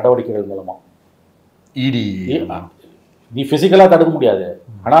அனுமதிச்சிருக்காரு தன் நடவடிக்கைகள் மூலமா. நீ பிசிக்கலா தடுக்க முடியாது,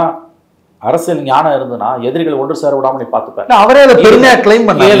 ஆனா அரசியல் ஞானம் இருந்ததுன்னா எதிரிகள் ஒன்று சேர விடாம நீ பார்த்துப்ப. அவரே அதை பெருமையா கிளைம்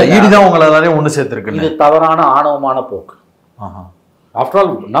பண்ணல. ஈடி தான் உங்களை எல்லாரையும் ஒன்று சேர்த்திருக்கு. இது தவறான ஆணவமான போக்கு. ஆஃப்டர்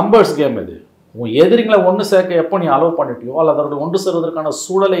ஆல் நம்பர்ஸ் கேம் இது. உன் எதிரிகளை ஒன்று சேர்க்க எப்போ நீ அலோவ் பண்ணிட்டியோ அல்லது அவர்கள் ஒன்று சேர்வதற்கான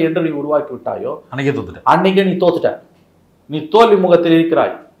சூழலை என்று நீ உருவாக்கி விட்டாயோ அன்னைக்கே நீ தோத்துட்ட. நீ தோல்வி முகத்தில்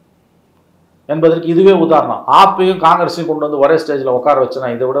இருக்கிறாய் என்பதற்கு இதுவே உதாரணம். ஆப்பையும் காங்கிரஸையும் கொண்டு வந்து ஒரே ஸ்டேஜில் உட்கார வச்சுனா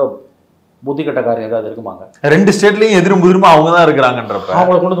இதை விட புத்தி கட்ட காரியம் ஏதாவது இருக்குமாங்க? 2 ஸ்டேட்லையும் எதிரும் புதிருமா அவங்க தான் இருக்கிறாங்கன்றப்ப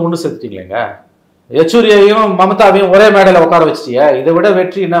அவங்களை கொண்டு வந்து ஒன்று சேர்த்துட்டீங்களேங்க. யெச்சூரியையும் மமதாவையும் ஒரே மேடையில் உட்கார வச்சிட்டிய. இதை விட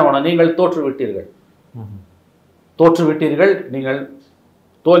வெற்றி என்ன வேணும்? நீங்கள் தோற்று விட்டீர்கள். நீங்கள்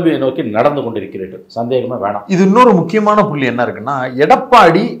தோல்வியை நோக்கி நடந்து கொண்டிருக்கிறீர்கள். சந்தேகமே வேணாம். இது இன்னொரு முக்கியமான புள்ளி என்ன இருக்குன்னா,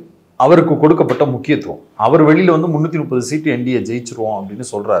 எடப்பாடி அவருக்கு கொடுக்கப்பட்ட முக்கியத்துவம். அவர் வெளியில வந்து 330 சீட்டு என்டிஏ ஜெயிச்சிருவோம் அப்படின்னு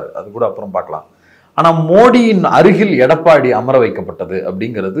சொல்றாரு. அது கூட அப்புறம் பார்க்கலாம். ஆனா மோடியின் அருகில் எடப்பாடி அமர வைக்கப்பட்டது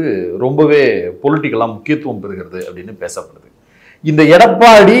அப்படிங்கிறது ரொம்பவே பொலிட்டிக்கலா முக்கியத்துவம் பெறுகிறது அப்படின்னு பேசப்படுது. இந்த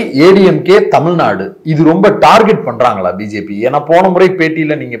எடப்பாடி, ஏடிஎம்கே, தமிழ்நாடு இது ரொம்ப டார்கெட் பண்றாங்களா பிஜேபி? ஏன்னா போன முறை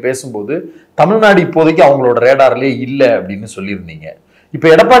பேட்டியில நீங்க பேசும்போது தமிழ்நாடு இப்போதைக்கு அவங்களோட ரேடார்லேயே இல்லை அப்படின்னு சொல்லியிருந்தீங்க. இப்ப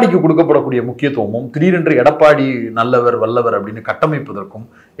எடப்பாடிக்கு கொடுக்கப்படக்கூடிய முக்கியத்துவமும் திடீரென்று எடப்பாடி நல்லவர் வல்லவர் அப்படின்னு கட்டமைப்பதற்கும்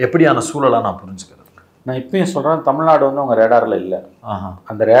எப்படியான சூழலா நான் புரிஞ்சுக்கிறது? நான் இப்பயும் சொல்றேன், தமிழ்நாடு வந்து அவங்க ரேடார்ல இல்லை.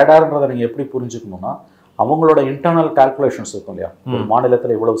 அந்த ரேடார்ன்றதை நீங்க எப்படி புரிஞ்சுக்கணும்னா, அவங்களோட இன்டர்னல் கால்குலேஷன்ஸ் இருக்கும் இல்லையா, ஒரு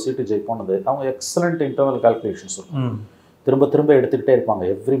மாநிலத்தில் இவ்வளவு சீட்டு ஜெயிப்போம்னது அவங்க எக்ஸலண்ட் இன்டர்னல் கால்குலேஷன்ஸ் இருக்கும். திரும்ப திரும்ப எடுத்துக்கிட்டே இருப்பாங்க,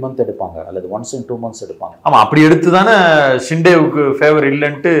 எவ்ரி மந்த் எடுப்பாங்க அல்லது ஒன்ஸ் இன் 2 months எடுப்பாங்க. ஆமா, அப்படி எடுத்து தானே ஷிண்டேவுக்கு ஃபேவர்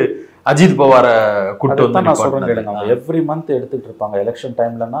இல்லைன்ட்டு அஜித் பவார கூட்டு வந்து நான் சொல்றேன் கேளுங்க. அவங்க எவ்ரி மந்த் எடுத்துட்டு இருப்பாங்க. எலெக்ஷன்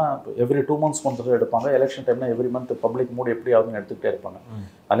டைம்லனா எவ்ரி 2 months கொண்டு எடுப்பாங்க. எலெக்ஷன் டைம்ல எவ்ரி மந்த் பப்ளிக் மூட் எப்படி ஆகுதுன்னு எடுத்துக்கிட்டே இருப்பாங்க.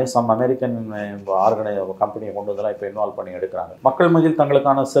 அதுலேயும் சம் அமெரிக்கன் கம்பெனியை கொண்டு வந்து இப்போ இன்வால்வ் பண்ணி எடுக்கிறாங்க. மக்கள் மத்தியில்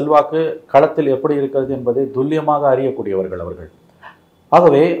தங்களுக்கான செல்வாக்கு களத்தில் எப்படி இருக்கிறது என்பதை துல்லியமாக அறியக்கூடியவர்கள் அவர்கள்.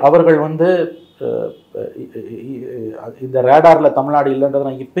 ஆகவே அவர்கள் வந்து இந்த ரேடாரில் தமிழ்நாடு இல்லைன்றதை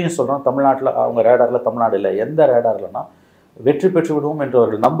நான் இப்பயும் சொல்கிறேன். தமிழ்நாட்டில் அவங்க ரேடாரில் தமிழ்நாடு இல்லை. எந்த ரேடார்லன்னா வெற்றி பெற்று விடுவோம் என்று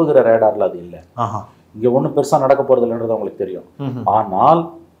அவர்கள் நம்புகிற ரேடாரில் அது இல்லை. இங்கே ஒன்றும் பெருசாக நடக்க போகிறது இல்லைன்றது அவங்களுக்கு தெரியும். ஆனால்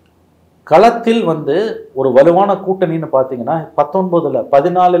களத்தில் வந்து ஒரு வலுவான கூட்டணின்னு பார்த்தீங்கன்னா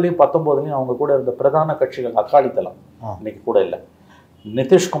 14லையும் 19லையும் அவங்க கூட இருந்த பிரதான கட்சிகள் அக்காலித்தலாம் இன்னைக்கு கூட இல்லை.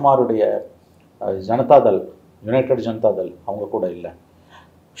 நிதிஷ்குமாருடைய ஜனதாதள், யுனைடெட் ஜனதாதள் அவங்க கூட இல்லை.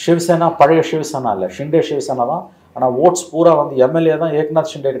 சிவசேனா பழைய சிவசேனா இல்லை, ஷிண்டே சிவசேனா தான். ஆனால் ஓட்ஸ் பூரா வந்து எம்எல்ஏ தான் ஏக்நாத்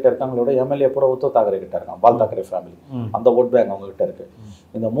ஷிண்டே கிட்ட இருக்காங்களோட எம்எல்ஏ பூரா உத்தவ் தாக்கரே கிட்ட இருக்காங்க. பால் தாக்கரே ஃபேமிலி, அந்த ஓட் பேங்க் அவங்க கிட்ட இருக்கு.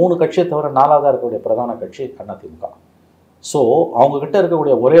 இந்த 3 கட்சியை தவிர 4ஆவதா இருக்கக்கூடிய பிரதான கட்சி அதிமுக. ஸோ அவங்க கிட்ட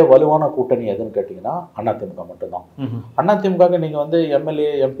இருக்கக்கூடிய ஒரே வலுவான கூட்டணி எதுன்னு கேட்டிங்கன்னா அதிமுக மட்டும்தான். அதிமுகவுக்கு நீங்கள் வந்து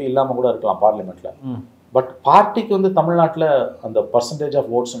எம்எல்ஏ எம்பி இல்லாமல் கூட இருக்கலாம் பார்லிமெண்ட்ல. பட் பார்ட்டிக்கு வந்து தமிழ்நாட்டில் அந்த பர்சன்டேஜ்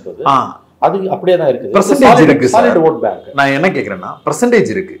ஆஃப் ஓட்ஸ்ன்றது அது அப்படியே தான் இருக்குது. பர்சன்டேஜ் இருக்கு சாலிட் ஓட் பேங்க். நான் என்ன கேட்குறேன்னா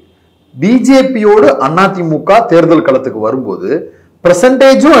பர்சன்டேஜ் இருக்கு. பிஜேபியோடு அதிமுக தேர்தல் களத்துக்கு வரும்போது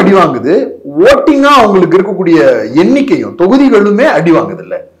பர்சன்டேஜும் அடி வாங்குது, ஓட்டிங்கா அவங்களுக்கு இருக்கக்கூடிய எண்ணிக்கையும் தொகுதிகளுமே அடி வாங்குது.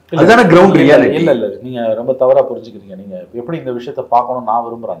 இல்ல அதுதான கிரவுண்ட் ரியாலிட்டி. இல்ல இல்ல, நீங்க ரொம்ப தவறா புரிஞ்சுக்கிறீங்க. நீங்க எப்படி இந்த விஷயத்தை பார்க்கணும் நான்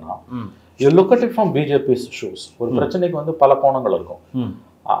விரும்புறேன்னா, you look at it from BJP's shoes. ஒரு பிரச்சனைக்கு வந்து பல கோணங்கள் இருக்கும்.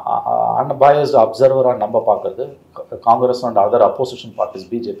 unbiased observer நம்ம பார்க்கறது, Congress and other opposition parties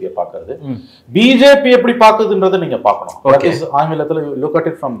பிஜேபியை பார்க்கறது, பிஜேபி எப்படி பார்க்குதுன்றதை நீங்க பார்க்கணும். ஆங்கிலத்தில் look at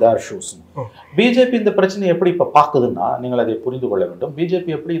it from there shoes. BJP இந்த பிரச்சனையை எப்படி இப்போ பார்க்குதுன்னா நீங்கள் அதை புரிந்து கொள்ள வேண்டும்.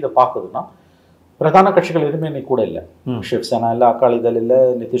 பிஜேபி எப்படி இதை பார்க்குதுன்னா, பிரதான கட்சிகள் எதுவுமே இன்னைக்கு கூட இல்லை. சிவசேனா இல்லை, அகாலிதள் இல்லை,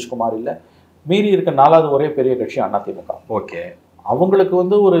 நிதிஷ்குமார் இல்லை, மீறி இருக்க 4வது ஒரே பெரிய கட்சி அதிமுக. ஓகே, அவங்களுக்கு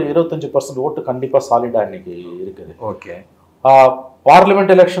வந்து ஒரு 25% ஓட்டு கண்டிப்பா சாலிடா இன்னைக்கு இருக்குது. ஓகே,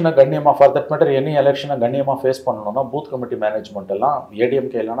 பார்லிமெண்ட் எலெக்ஷனை கண்ணியமாக, ஃபார் தட் மேட்டர் எனி எலெக்ஷனை கண்ணியமாக ஃபேஸ் பண்ணணும்னா பூத் கமிட்டி மேனேஜ்மெண்ட் எல்லாம்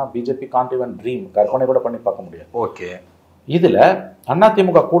ஏடிஎம்கே இல்லைன்னா பிஜேபி காண்ட் ஈவன் ட்ரீம், கற்பனை கூட பண்ணி பார்க்க முடியாது. ஓகே, இதில்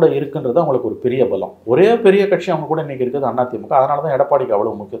அதிமுக கூட இருக்குன்றது அவங்களுக்கு ஒரு பெரிய பலம். ஒரே பெரிய கட்சி அவங்க கூட இன்னைக்கு இருக்குது அதிமுக. அதனால தான் எடப்பாடிக்கு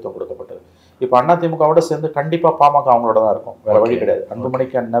அவ்வளோ முக்கியத்துவம் கொடுக்கப்பட்டது. இப்போ அதிமுகவோட சேர்ந்து கண்டிப்பாக பாமக அவங்களோட தான் இருக்கும், வேற வழி கிடையாது. Anbumani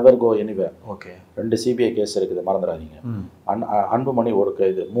can never go anywhere. Okay, 2 CBI case இருக்குது, மறந்துடாதீங்க. அன்புமணி ஒரு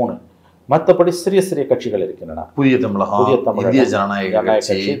இது 3. மற்றபடி சிறிய சிறிய கட்சிகள் இருக்கின்றன. புதிய தமிழகம், இந்திய ஜனநாயக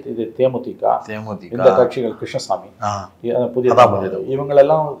கட்சி, இது தேமுதிக, இந்த கட்சிகள், கிருஷ்ணசாமி, புதிய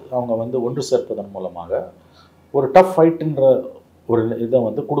இவங்களெல்லாம் அவங்க வந்து ஒன்று சேர்ப்பதன் மூலமாக ஒரு டஃப் ஃபைட்டுன்ற ஒரு இதை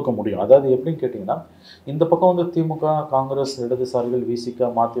வந்து கொடுக்க முடியும். அதாவது எப்படின்னு கேட்டிங்கன்னா, இந்த பக்கம் வந்து திமுக, காங்கிரஸ், இடதுசாரிகள், விசிக,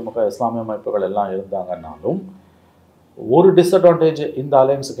 மதிமுக, இஸ்லாமிய அமைப்புகள் எல்லாம் இருந்தாங்கன்னாலும் ஒரு டிஸ்அட்வான்டேஜ் இந்த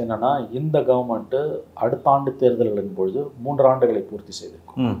அலையன்ஸுக்கு என்னன்னா, இந்த கவர்மெண்ட்டு அடுத்த ஆண்டு தேர்தல்களின் பொழுது 3 ஆண்டுகளை பூர்த்தி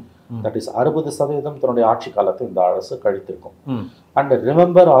செய்திருக்கும். தட் இஸ் 60% தன்னுடைய ஆட்சி காலத்தை இந்த அரசு கழித்திருக்கும். And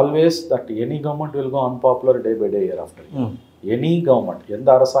remember always that any government will go unpopular day by day year after. Any government எந்த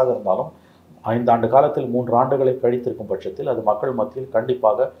அரசாக இருந்தாலும் 5 ஆண்டு காலத்தில் 3 ஆண்டுகளை கழித்திருக்கும் பட்சத்தில் அது மக்கள் மத்தியில்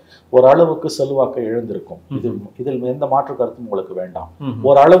கண்டிப்பாக ஓரளவுக்கு செல்வாக்கை இழந்திருக்கும். இதில் எந்த மாற்று கருத்தும் உங்களுக்கு வேண்டாம்.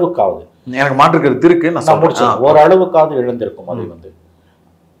 ஓரளவுக்காவது, எனக்கு மாற்று கருத்து இருக்கு, ஓரளவுக்காவது இழந்திருக்கும். அது வந்து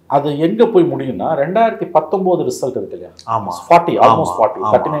அது எங்க போய் முடியும்னா 2019 ரிசல்ட் இருக்கு இல்லையா, 40 ஆல்மோஸ்ட் 40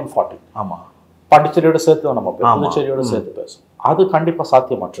 39-40. ஆமா, பாண்டிச்சேரியோட சேர்த்து நம்ம புதுச்சேரியோட சேர்த்து பேசும். அது கண்டிப்பா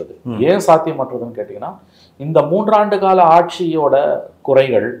சாத்தியமற்றது. ஏன் சாத்தியமற்றதுன்னு கேட்டீங்கன்னா, இந்த 3 ஆண்டு கால ஆட்சியோட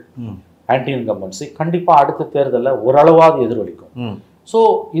குறைகள், ஆன்டி இன்கம்பன்சி கண்டிப்பா அடுத்த தேர்தலில் ஓரளவாவது எதிரொலிக்கும். ஸோ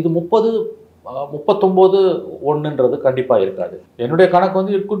இது 39-1 கண்டிப்பா இருக்காது. என்னுடைய கணக்கு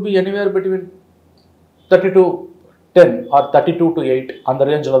வந்து it could be anywhere between 32-10 R 32-8 அந்த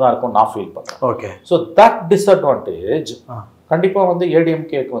ரேஞ்சில் தான் இருக்கும் நான் ஃபீல் பண்ணுறேன். ஓகே, ஸோ தட் டிஸ்அட்வான்டேஜ் கண்டிப்பாக வந்து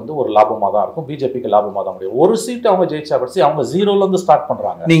ஏடிஎம்கேக்கு வந்து ஒரு லாபமாக தான் இருக்கும், பிஜேபிக்கு லாபமாக தான் முடியும். ஒரு சீட் அவங்க ஜெயிச்சா பட்சி அவங்க 0லேருந்து ஸ்டார்ட்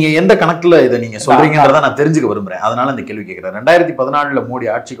பண்ணுறாங்க. நீங்கள் எந்த கணக்கில் இதை நீங்கள் சொல்கிறீங்கிறத நான் தெரிஞ்சுக்க விரும்புகிறேன். அதனால இந்த கேள்வி கேட்குறேன். 2014 மோடி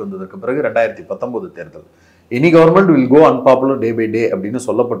ஆட்சிக்கு வந்ததற்கு பிறகு 2019 தேர்தல் any government will go unpopular day by day அப்படின்னு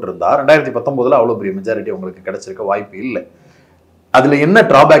சொல்லப்பட்டிருந்தா 2019 அவ்வளோ பெரிய மெஜாரிட்டி உங்களுக்கு கிடைச்சிருக்க வாய்ப்பு இல்லை. அதுல என்ன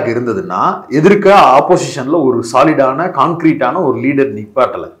டிராபேக் இருந்ததுன்னா, எதிர்க்க ஆப்போசிஷன்ல ஒரு சாலிடான கான்கிரீட்டான ஒரு லீடர்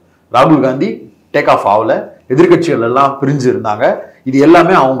நிப்பாட்டல. ராகுல் காந்தி டேக் ஆஃப் ஆகல, எதிர்கட்சிகள் எல்லாம் பிரிஞ்சு இருந்தாங்க. இது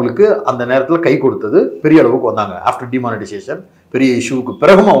எல்லாமே அவங்களுக்கு அந்த நேரத்தில் கை கொடுத்தது, பெரிய அளவுக்கு வந்தாங்க. ஆஃப்டர் டிமானிட்டைசேஷன் பெரிய இஷ்யூக்கு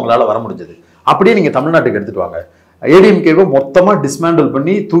பிறகும் அவங்களால வர முடிஞ்சது. அப்படியே நீங்க தமிழ்நாட்டுக்கு எடுத்துட்டு வாங்க. ஏடிஎம்கேவை மொத்தமா டிஸ்மேண்டில்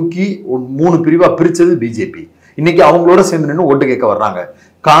பண்ணி தூக்கி 3 பிரிவா பிரிச்சது பிஜேபி. இன்னைக்கு அவங்களோட சேர்ந்து நின்று ஓட்டு கேட்க வர்றாங்க.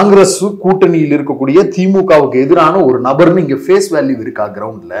 காங்கிரஸ் கூட்டணியில் இருக்கக்கூடிய திமுகவுக்கு எதிரான ஒரு நபர்னு இங்க ஃபேஸ் வேல்யூ இருக்கா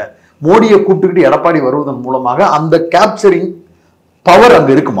கிரவுண்ட்ல? மோடியை கூப்பிட்டுக்கிட்டு எடப்பாடி வருவதன் மூலமாக அந்த கேப்சரிங் பவர்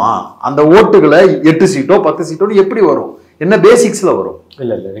அங்க இருக்குமா? அந்த ஓட்டுகளை 8 சீட்டோ 10 சீட்டோன்னு எப்படி வரும்? என்ன பேசிக்ஸ்ல வரும்?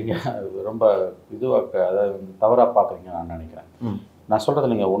 இல்ல நீங்க ரொம்ப இதுவாக அதாவது தவறா பாக்குறீங்க நான் நினைக்கிறேன். நான் சொல்றது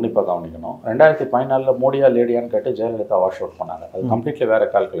நீங்க உன்னிப்பாக கவனிக்கணும். 2014 மோடியா லேடியான்னு கேட்டு ஜெயலலிதா வாஷ் அவுட் பண்ணாங்க. அது கம்ப்ளீட்லி வேற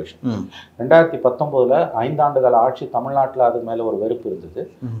கால்குலேஷன். 2019 5 ஆண்டுகால ஆட்சி தமிழ்நாட்டில் அது மேல ஒரு வெறுப்பு இருந்தது.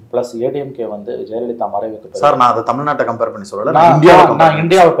 பிளஸ் ஏடிஎம்கே வந்து ஜெயலலிதா மறைவுக்கு சார் நான் அதை தமிழ்நாட்டை கம்பேர் பண்ணி சொல்லல, நான்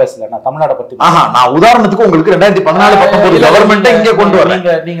இந்தியாவை பேசல, நான் தமிழ்நாட்டை பத்தி. நான் உதாரணத்துக்கு உங்களுக்கு 2014-19 கவர்மெண்ட்டை இங்கே கொண்டு வரேன்.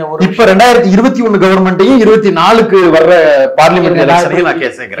 நீங்க ஒரு இப்ப 2021 கவர்மெண்ட்டையும் 24க்கு வர்ற பார்லிமெண்ட் எலெக்ஷனையும் நான்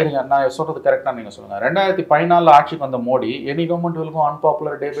கேட்கிறேன். நான் சொல்றது கரெக்டா நீங்க சொல்லுங்க. 2014 ஆட்சிக்கு வந்த Modi any government will go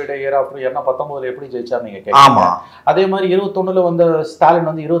unpopular day by day year after year 19 எப்படி ஜெயிச்சார் நீங்க கேக்குறீங்க. அதே மாதிரி 21ல வந்து ஸ்டாலின்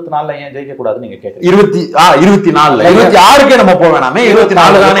வந்து 24ல ஏன் ஜெயிக்க கூடாதுன்னு நீங்க கேக்குறீங்க. 24ல 26க்கே நம்ம போக வேணாமே,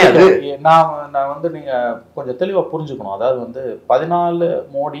 24 தானே அது. நான் வந்து நீங்க கொஞ்சம் தெளிவா புரிஞ்சுக்கணும். அதாவது வந்து 14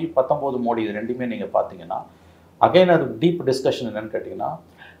 மோடி 19 மோடி இது ரெண்டுமே நீங்க பாத்தீங்கன்னா அகைன் அது டீப் டிஸ்கஷன் என்னன்னு கேட்டீங்கன்னா,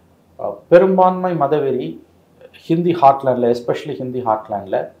 பெரும்பான்மை மதவெறி ஹிந்தி ஹார்ட்லேண்டில், எஸ்பெஷலி ஹிந்தி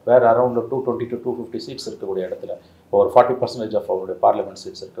ஹார்ட்லேண்டில் வேறு அரௌண்ட் 220 to 250 சீட்ஸ் இருக்கக்கூடிய இடத்துல, ஒரு 40% ஆஃப் அவருடைய பார்லிமெண்ட்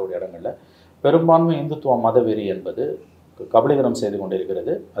சீட்ஸ் இருக்கக்கூடிய இடங்களில் பெரும்பான்மை இந்துத்துவ மதவெறி என்பது கபலீகரம் செய்து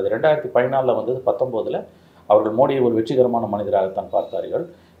கொண்டிருக்கிறது. அது 2014 வந்தது. 19ல் அவர்கள் மோடியை ஒரு வெற்றிகரமான மனிதராகத்தான் பார்த்தார்கள்.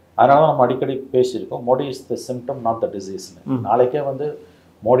 அதனால தான் நம்ம அடிக்கடி பேசியிருக்கோம், Modi is the symptom not the டிசீஸ்னு. நாளைக்கே வந்து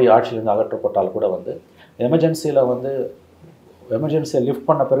மோடி ஆட்சியிலிருந்து அகற்றப்பட்டால் கூட வந்து எமர்ஜென்சியை லிஃப்ட்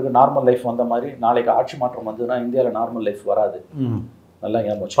பண்ண பிறகு நார்மல் லைஃப் வந்த மாதிரி நாளைக்கு ஆட்சி மாற்றம் வந்ததுன்னா இந்தியாவில் நார்மல் லைஃப் வராது. நல்லா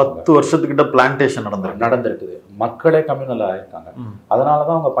ஞாபகம் 10 வருஷத்துக்கிட்ட பிளான்டேஷன் நடந்திருக்குது. மக்களே கம்யூனல் ஆயிருக்காங்க. அதனால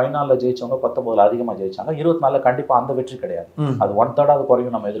தான் அவங்க 14ல் ஜெயிச்சவங்க 19ல் அதிகமாக ஜெயிச்சாங்க. 24ல் கண்டிப்பாக அந்த வெற்றி கிடையாது. அது 1/3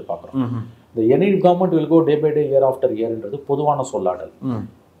 குறையும் நம்ம எதிர்பார்க்குறோம். இந்த any government will go day by day year after இயர்ன்றது பொதுவான சொல்லாடல்.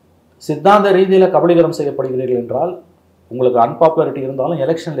 சித்தாந்த ரீதியில் கபலீகரம் செய்யப்படுகிறீர்கள் என்றால் உங்களுக்கு அன்பாப்புலாரிட்டி இருந்தாலும்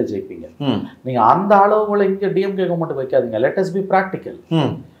எலெக்ஷன்ல ஜெயிப்பீங்க. நீங்க அந்த அளவுகளை இங்க டிஎம்கே கவர்மெண்ட் வைக்காதீங்க. Let us B practical.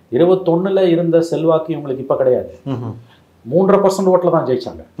 21ல இருந்த செல்வாக்கு உங்களுக்கு இப்ப கிடையாது. 3.5% ஓட்டுல தான்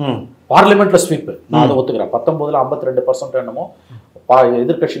ஜெயிச்சாங்க. பார்லிமெண்ட்ல ஸ்வீப் நான் அதை ஒத்துக்கிறேன். 19ல் 52% என்னமோ,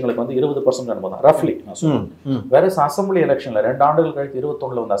 எதிர்கட்சிகளுக்கு வந்து 20% என்னமோ தான் ரஃப்லி நான் சொல்றேன். வேற அசம்பிளி எலெக்ஷன்ல 2 ஆண்டுகள் கழித்து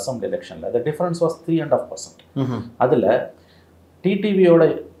 21ல வந்த அசம்பிளி எலெக்ஷன்ல the difference was 3.5%. அதுல டிடிவியோட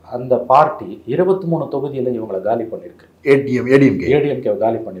அந்த பார்ட்டி 23 தொகுதியில இவங்களை காலி பண்ணிருக்கு. ஏடிஎம்கே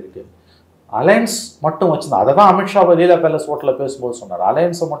காலி பண்ணிருக்கு. அலையன்ஸ் மட்டும் வச்சிருந்தா, அதை தான் அமித்ஷா லீலா பேலஸ் ஓட்டில் பேசும்போது சொன்னார்.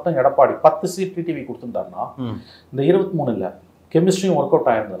 அலையன்ஸை மட்டும் எடப்பாடி 10 சீட் டிடிவி கொடுத்துருந்தாருன்னா இந்த 23ல் கெமிஸ்ட்ரியும் ஒர்க் அவுட்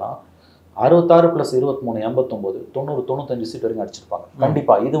ஆயிருந்ததுன்னா 66 + 23 89 90 95 சீட் வரைக்கும் அடிச்சிருப்பாங்க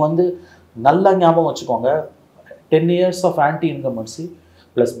கண்டிப்பா. இது வந்து நல்லா ஞாபகம் வச்சுக்கோங்க. 10 years of anti incumbency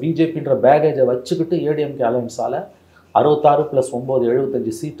plus பிஜேபின்ற பேகேஜை வச்சுக்கிட்டு ADMK அலையன்ஸால 66 + 9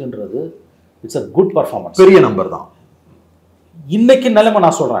 75 சீட்டுன்றது it's a good performance. பெரிய நம்பர் தான். இன்னைக்கு நிலைமை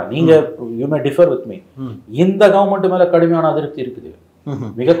நான் சொல்றேன், நீங்க you may differ with me. இந்த கவர்மெண்ட் மேல கடுமையான அதிருப்தி இருக்குது,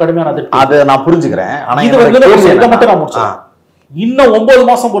 மிக கடுமையான அதிருப்தி. அதை நான் புரிஞ்சுக்கிறேன். ஆனா இது வந்து மட்டும் நான் முடிச்சேன். இன்னும் 9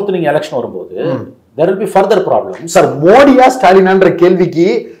 மாசம் பொறுத்து நீங்க எலெக்ஷன் வரும்போது there will be further problems. Sir மோடியா ஸ்டாலினான்ற கேள்விக்கு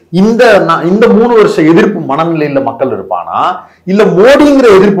இந்த 3 வருஷ எதிர்ப்பு மனநிலையில மக்கள் இருப்பானா இல்ல மோடிங்கிற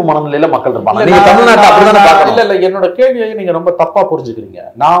எதிர்ப்பு மனநிலையில மக்கள் இருப்பானா? நீங்க தமிழ்நாட்டை அப்படிதானே பார்க்கணும். இல்ல என்னோட கேள்வியை நீங்க ரொம்ப தப்பா புரிஞ்சுக்கிறீங்க.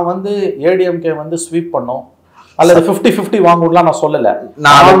 நான் வந்து ஏடிஎம்கே வந்து ஸ்வீப் பண்ணோம் அல்லது 50-50 வாங்கலாம் நான் சொல்லல.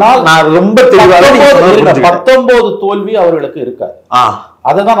 நான் ரொம்ப தெளிவா 19 தோல்வி அவர்களுக்கு இருக்காது.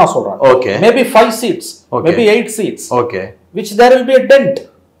 அததான் நான் சொல்றேன். Okay, maybe 5 seats, maybe 8 seats, okay, which there will be a dent.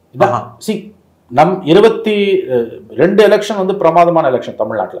 See, நம் 22 எலெக்ஷன் வந்து பிரமாதமான எலெக்ஷன்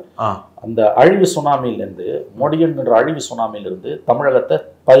தமிழ்நாட்டில். அந்த அழிவு சுனாமியிலிருந்து, மோடியன் என்ற அழிவு சுனாமியிலிருந்து தமிழகத்தை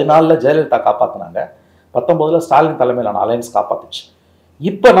 14ல் ஜெயலலிதா காப்பாற்றினாங்க, 19ல் ஸ்டாலின் தலைமையிலான அலையன்ஸ் காப்பாத்துச்சு.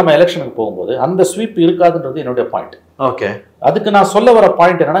 இப்போ நம்ம எலெக்ஷனுக்கு போகும்போது அந்த ஸ்வீப் இருக்காதுன்றது என்னுடைய பாயிண்ட். ஓகே, அதுக்கு நான் சொல்ல வர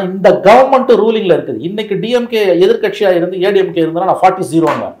பாயிண்ட் என்னன்னா, இந்த கவர்மெண்ட் ரூலிங்ல இருக்குது. இன்னைக்கு டிஎம்கே எதிர்கட்சியா இருந்து ஏடிஎம்கே இருந்தா நான்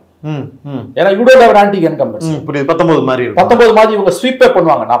 40-0. ஏன்னா you don't have anti incumbency. 19 மாதிரி இவங்க ஸ்வீப்பே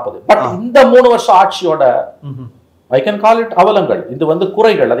பண்ணுவாங்க 40. பட் இந்த 3 வருஷம் ஆட்சியோட ஐ கேன் கால் இட் அவலங்கள், இது வந்து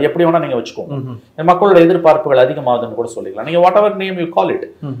குறைகள், அது எப்படி வேணா நீங்க வச்சுக்கோங்க. மக்களோட எதிர்பார்ப்புகள் அதிகமாகுதுன்னு கூட சொல்லிக்கலாம், நீங்க what ever name you call it.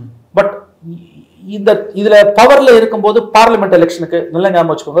 But இதுல பவர்ல இருக்கும்போது பார்லிமெண்ட் எலெக்ஷனுக்கு நல்ல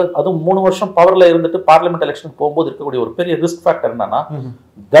ஞாபகம் வச்சுக்கோங்க, அதுவும் 3 வருஷம் பவர்ல இருந்துட்டு பார்லிமெண்ட் எலெக்ஷனுக்கு போகும்போது இருக்கக்கூடிய ஒரு பெரிய ரிஸ்க் ஃபேக்டர் என்னன்னா,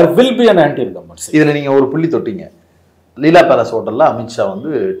 there will be an anti incumbency. இதுல நீங்க ஒரு புள்ளி தொட்டீங்க. லீலா பேலஸ் ஹோட்டல்ல அமித்ஷா வந்து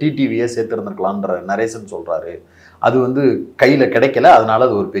டிடிவியை சேர்த்திருந்திருக்கலான்ற நரேசன் சொல்றாரு. அது வந்து கையில கிடைக்கல, அதனால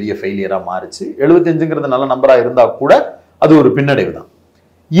அது ஒரு பெரிய ஃபெயிலியரா மாறிச்சு. 75ங்கிறது நல்ல நம்பரா இருந்தா கூட அது ஒரு பின்னடைவு தான்.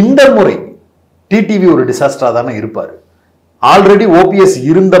 இந்த முறை டிடிவி ஒரு டிசாஸ்டரா தானே இருப்பாரு. ஆல்ரெடி ஓபிஎஸ்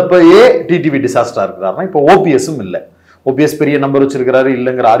இருந்தப்பயே டிடிவி டிசாஸ்டரா இருக்கிறாருன்னா இப்போ ஓபிஎஸும் இல்லை. ஓபிஎஸ் பெரிய நம்பர் வச்சிருக்கிறாரு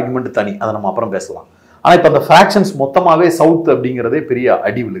இல்லைங்கிற ஆர்குமெண்ட் தனி, அதை நம்ம அப்புறம் பேசலாம். ஆனா இப்ப அந்த ஃபிராக்ஷன்ஸ் மொத்தமாவே சவுத் அப்படிங்கிறதே பெரிய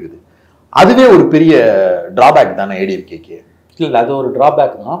அடி விழுகுது. அதுவே ஒரு பெரிய டிராபேக் தானே ஏடிஎம்கேக்கு? இல்லை, அது ஒரு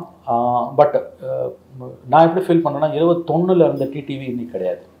டிராபேக் தான். பட் நான் எப்படி ஃபீல் பண்ணேன்னா 21 இருந்த டிடிவி இன்னைக்கு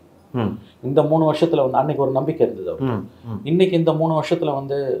கிடையாது. இந்த 3 வருஷத்துல வந்து அன்னைக்கு ஒரு நம்பிக்கை இருந்தது அவருக்கு. இன்னைக்கு இந்த 3 வருஷத்துல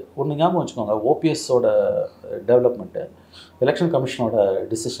வந்து ஒன்று ஞாபகம் வச்சுக்கோங்க, ஓபிஎஸோட டெவலப்மெண்ட்டு, எலெக்ஷன் கமிஷனோட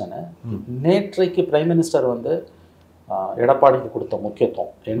டிசிஷனு, நேற்றைக்கு பிரைம் மினிஸ்டர் வந்து எடப்பாடிக்கு கொடுத்த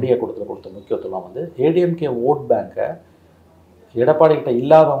முக்கியத்துவம், என்டிஏ கொடுத்த முக்கியத்துவம் வந்து ஏடிஎம்கே ஓட் பேங்கை எடப்பாடி கிட்ட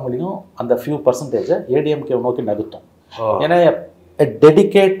இல்லாதவங்களையும் அந்த ஃபியூ பர்சன்டேஜை ஏடிஎம்கே நோக்கி நகர்த்தும். ஏன்னா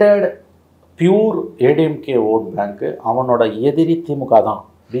dedicated pure ADMK vote bank அவனோட எதிரி திமுக தான்,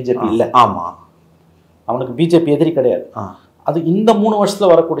 பிஜேபி இல்லை. ஆமாம், அவனுக்கு பிஜேபி எதிரி கிடையாது. அது இந்த 3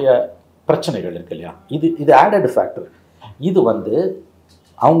 வருஷத்துல வரக்கூடிய பிரச்சனைகள் இருக்கு இல்லையா, இது ஆடட் ஃபேக்டர். இது வந்து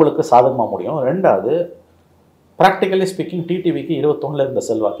அவங்களுக்கு சாதகமாக முடியும். ரெண்டாவது, ப்ராக்டிக்கலி ஸ்பீக்கிங் டிடிவிக்கு 21 இருந்த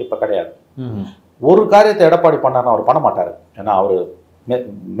செல்வாக்கு இப்போ கிடையாது. ஒரு காரியத்தை எடப்பாடி பண்ணார்னா அவர் பண்ண மாட்டார். ஏன்னா அவர்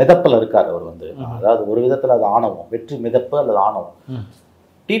மிதப்பில் இருக்கார். அவர் வந்து அதாவது ஒரு விதத்தில் அது ஆணவம், வெற்றி மிதப்பு அல்லது ஆணவம்.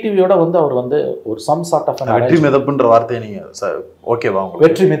 டிடிவியோட வந்து அவர் வந்து ஒரு சம் சார்ட் ஆஃப் வெற்றி மிதப்புன்ற வார்த்தையை நீங்கள் ஓகேவா?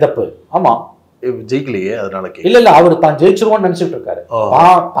 வெற்றி மிதப்பு, ஆமாம், ஜெயிக்கலையே அதனால இல்ல அவர் தான் ஜெயிச்சிருவோம்னு நினைச்சிட்டு இருக்காரு.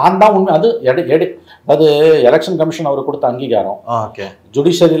 தான் தான் உண்மை. அது எலெக்ஷன் கமிஷன் அவருக்கு கொடுத்த அங்கீகாரம்,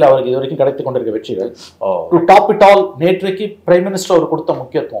 ஜுடிஷியரியில் அவருக்கு இது வரைக்கும் கிடைத்து கொண்டிருக்க வெற்றிகள், டு டாப் இட் ஆல் நேற்றைக்கு பிரைம் மினிஸ்டர் அவர் கொடுத்த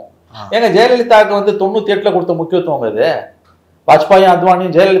முக்கியத்துவம். ஏங்க ஜெயலலிதாவுக்கு வந்து 98 கொடுத்த முக்கியத்துவம் இது, வாஜ்பாய்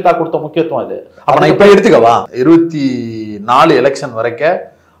அத்வானியும் ஜெயலலிதா கொடுத்த முக்கியத்துவம் இது. அப்ப நான் இப்ப எடுத்துக்கவா 24 எலெக்ஷன் வரைக்கும்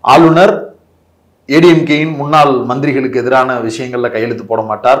ஆளுநர் ஏடிஎம்கேயின் முன்னாள் மந்திரிகளுக்கு எதிரான விஷயங்கள்ல கையெழுத்து போட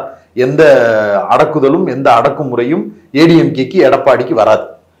மாட்டார். எந்த அடக்குதலும் எந்த அடக்குமுறையும் ஏடிஎம்கேக்கு எடப்பாடிக்கு வராது.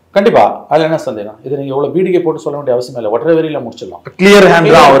 கண்டிப்பா, அதுல என்ன சந்தேகம்? இது நீங்க இவ்வளவு பீடிகை போட்டு சொல்ல வேண்டிய அவசியம் இல்லை. ஒற்றை வரியில முடிச்சிடலாம். Clear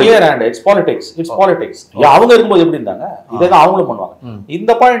hand. It's politics. அவங்க இருக்கும்போது எப்படி இருந்தாங்க, இதைதான் அவங்களும் பண்ணுவாங்க.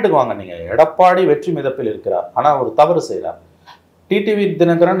 இந்த பாயிண்ட்டுக்கு வாங்க. நீங்க எடப்பாடி வெற்றி மிதப்பில் இருக்கிறார், ஆனா ஒரு தவறு செய்யறார். TTV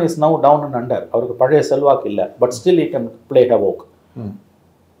Dinakaran is now down and under. அவருக்கு பழைய செல்வாக்கு இல்லை, but still he can play ஹவோக்.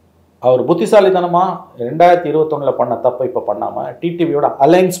 அவர் புத்திசாலித்தனமா 2021 பண்ண தப்பை இப்ப பண்ணாம டிடிவியோட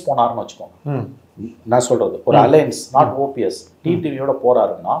அலைன்ஸ் போனாருன்னு வச்சுக்கோங்க. நான் சொல்றது ஒரு அலைன்ஸ், நாட் ஓபிஎஸ். டிடிவியோட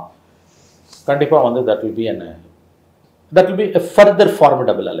போறாருன்னா கண்டிப்பா வந்து that will be a further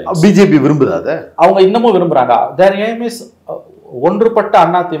formidable alliance. BJP விரும்புதாத, அவங்க இன்னமும் விரும்புறாங்க. their aim is ஒன்றுபட்ட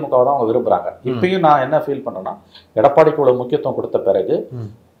அதிமுக தான் அவங்க விரும்புறாங்க. இப்பயும் நான் என்ன ஃபீல் பண்றேன்னா, எடப்பாடிக்கு இவ்வளவு முக்கியத்துவம் கொடுத்த பிறகு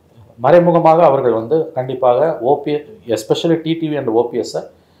மறைமுகமாக அவர்கள் வந்து கண்டிப்பாக OPS, especially TTV and OPS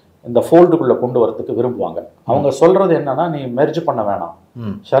இந்த ஃபோல்டுக்குள்ள கொண்டு வரதுக்கு விரும்புவாங்க. அவங்க சொல்றது என்னன்னா, நீ மெர்ஜ் பண்ண வேணாம்.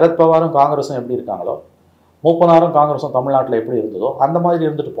 சரத்பவாரும் காங்கிரஸும் எப்படி இருக்காங்களோ, மூப்பனாரும் காங்கிரஸும் தமிழ்நாட்டில் எப்படி இருந்ததோ அந்த மாதிரி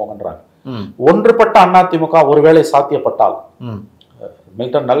இருந்துட்டு போங்கன்றாங்க. ஒன்றுபட்ட அதிமுக ஒருவேளை சாத்தியப்பட்டால்,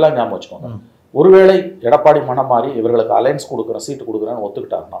 மில்டன் நல்லா ஞாபகம் வச்சுக்கோங்க, ஒருவேளை எடப்பாடி மனம் மாறி இவர்களுக்கு அலைன்ஸ் கொடுக்குறேன், சீட்டு கொடுக்குறேன்னு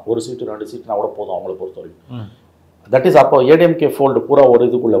ஒத்துக்கிட்டாருன்னா, 1 சீட்டு 2 சீட்டுனா கூட போதும் அவங்களை பொறுத்த வரைக்கும். தட் இஸ் அப்போ ஏடிஎம்கே ஃபோல்டு பூரா ஒரு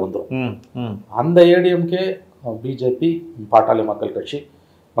இதுக்குள்ள வந்துடும். அந்த ஏடிஎம்கே, பிஜேபி, பாட்டாளி மக்கள் கட்சி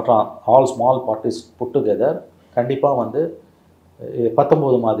மற்றும் all small parties put together கண்டிப்பாக வந்து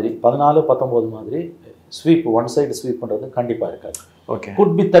 19 மாதிரி 14-19 மாதிரி ஸ்வீப், ஒன் சைடு ஸ்வீப் பண்ணுறது கண்டிப்பாக இருக்காது. Okay,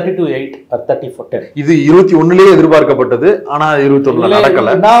 could be 32-8 or 30-10. இது 21 எதிர்பார்க்கப்பட்டது, ஆனால் 21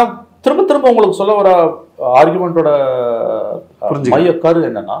 நடக்கல. நான் திரும்ப உங்களுக்கு சொல்ல வர ஆர்குமெண்டோட மைய கரு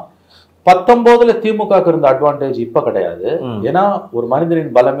என்னன்னா, 19 திமுக இருந்த அட்வான்டேஜ் இப்ப கிடையாது. ஏன்னா ஒரு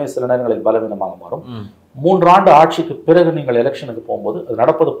மனிதனின் பலமே சில நேரங்களில் பலவீனமாக மாறும். 3 ஆண்டு ஆட்சிக்கு பிறகு நீங்கள் எலெக்ஷனுக்கு போகும்போது, அது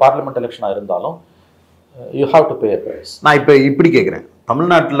நடப்பது பார்லிமெண்ட் எலெக்ஷனா இருந்தாலும் you have to pay a price. நான் இப்ப இப்படி கேட்கிறேன்,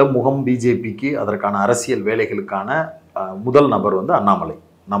 தமிழ்நாட்டில் முகம் பிஜேபிக்கு அதற்கான அரசியல் வேலைகளுக்கான முதல் நபர் வந்து அண்ணாமலை.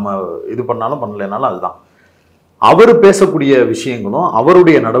 நம்ம இது பண்ணாலும் பண்ணலைனாலும் அதுதான். அவர் பேசக்கூடிய விஷயங்களும்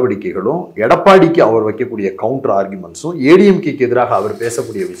அவருடைய நடவடிக்கைகளும், எடப்பாடிக்கு அவர் வைக்கக்கூடிய கவுண்டர் ஆர்குமெண்ட்ஸும், ஏடிஎம்கேக்கு எதிராக அவர்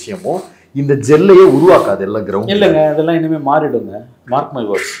பேசக்கூடிய விஷயமும் இந்த ஜெல்லையே உருவாக்காது. எல்லாம் கிரவுண்ட் இல்லைங்க, அதெல்லாம் இனிமே மாறிடுங்க. Mark my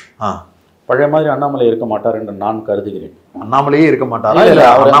words. பழைய மாதிரி அண்ணாமலை இருக்க மாட்டார் என்று நான் கருதுகிறேன். அண்ணாமலையே இருக்க மாட்டாரா? இல்ல,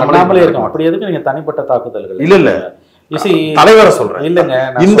 அண்ணாமலை இருக்கும். அப்படி எதுக்கு நீங்க தனிப்பட்ட தாக்குதல்கள்? இல்ல தலைவரை சொல்றேன். இல்லங்க,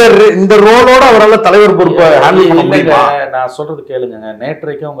 இந்த ரோலோட அவரால் தலைவர் பொறுப்பை ஹேண்டில் பண்ண முடியுமா? நான் சொல்றது கேளுங்க.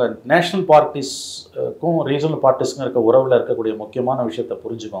 நேற்றைக்கு உங்க நேஷனல் பார்ட்டிஸ்க்கும் ரீஜனல் பார்ட்டிஸ்க்கும் இருக்க உறவுல இருக்கக்கூடிய முக்கியமான விஷயத்தை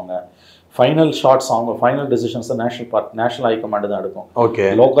புரிஞ்சுக்கோங்க. ஃபைனல் ஷாட்ஸ் அவங்க ஃபைனல் டெசிஷன்ஸை நேஷனல் ஹைகமாண்ட் தான் எடுக்கும். Okay,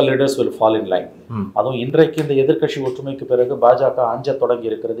 local leaders will fall in line. அதுவும் இன்றைக்கு இந்த எதிர்க்கட்சி ஒற்றுமைக்கு பிறகு பாஜக அஞ்ச தொடங்கி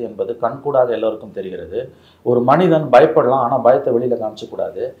இருக்கிறது என்பது கண்கூடாக எல்லோருக்கும் தெரிகிறது. ஒரு மனிதன் பயப்படலாம், ஆனால் பயத்தை வெளியில்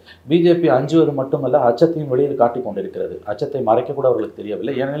காமிச்சக்கூடாது. பிஜேபி அஞ்சுவது மட்டுமல்ல, அச்சத்தையும் வெளியில் காட்டிக் கொண்டிருக்கிறது. அச்சத்தை மறைக்க கூட அவர்களுக்கு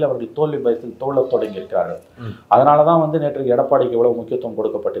தெரியவில்லை, ஏனெனில் அவர்கள் தோல்வி பயத்தில் தோழத் தொடங்கி இருக்கிறார்கள். அதனால தான் வந்து நேற்று எடப்பாடிக்கு எவ்வளவு முக்கியத்துவம்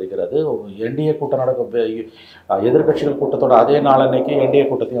கொடுக்கப்பட்டிருக்கிறது. என்டிஏ கூட்டம் எதிர்க்கட்சிகள் கூட்டத்தோட அதே நாளன்னைக்கு என்டிஏ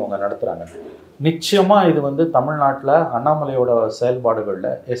கூட்டத்தையும் அவங்க நடத்துகிறாங்க. நிச்சயமாக இது வந்து தமிழ்நாட்டில் அண்ணாமலையோட செயல்பாடுகளில்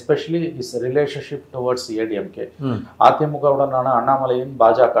especially is relationship towards ADMK, அதிமுகவுடனான அண்ணாமலையின்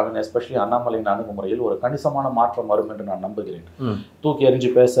பாஜகவின் எஸ்பெஷலி அண்ணாமலையின் அணுகுமுறையில் ஒரு கணிசமான மாற்றம் வரும் என்று நான் நம்புகிறேன். தூக்கி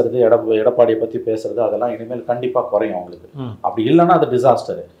எறிஞ்சு பேசுறது, எடப்பாடியை பற்றி பேசுறது, அதெல்லாம் இனிமேல் கண்டிப்பாக குறையும் அவங்களுக்கு. அப்படி இல்லைன்னா அது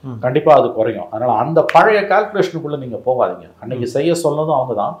டிசாஸ்டரு, கண்டிப்பாக அது குறையும். அதனால் அந்த பழைய கால்குலேஷனுக்குள்ளே நீங்கள் போகாதீங்க. அன்னைக்கு செய்ய சொன்னதும்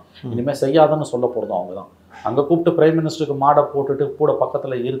அவங்க தான், இனிமேல் செய்யாதுன்னு சொல்ல போகிறதும் அவங்க தான். அங்கே கூப்பிட்டு பிரைம் மினிஸ்டருக்கு மாடை போட்டுட்டு கூட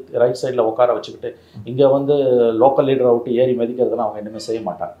பக்கத்தில் ரைட் சைடில் உட்கார வச்சுக்கிட்டு இங்கே வந்து லோக்கல் லீடரை விட்டு ஏறி மதிக்கிறதுலாம் அவங்க இனிமேல் செய்ய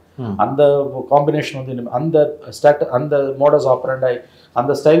மாட்டாங்க. அந்த காம்பினேஷன் வந்து இனிமேல் அந்த மோடஸ் ஆப்ரண்டாய்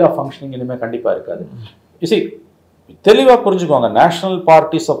அந்த ஸ்டைல் ஆஃப் ஃபங்க்ஷனிங் இனிமேல் கண்டிப்பாக இருக்காது. இசி தெளிவாக புரிஞ்சுக்கோங்க, நேஷனல்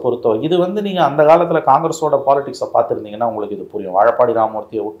பார்ட்டிஸை பொறுத்தவரை இது வந்து நீங்கள் அந்த காலத்தில் காங்கிரஸோட பாலிடிக்ஸை பார்த்துருந்தீங்கன்னா உங்களுக்கு இது புரியும். வாழப்பாடி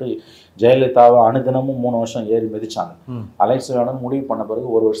ராமமூர்த்தியை விட்டு ஜெயலலிதாவை அனுதினமும் 3 வருஷம் ஏறி மிதிச்சாங்க. அலைன்ஸ் வேணும்னு முடிவு பண்ண பிறகு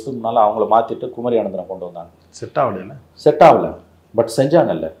 1 வருஷத்துக்கு முன்னால் அவங்கள மாற்றிட்டு குமரி ஆனந்தனை கொண்டு வந்தாங்க. செட் ஆகல, பட்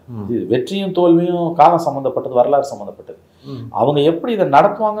செஞ்சாங்கல்ல. இது வெற்றியும் தோல்வியும் காலம் சம்மந்தப்பட்டது, வரலாறு சம்மந்தப்பட்டது. அவங்க எப்படி இதை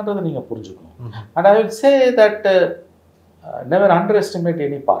நடத்துவாங்கன்றதை நீங்கள் புரிஞ்சுக்கணும். And I will say that never under estimate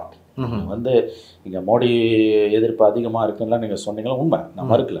any party. வந்து இங்கே மோடி எதிர்ப்பு அதிகமாக இருக்குன்னா நீங்கள் சொன்னீங்களா, உண்மை, நான்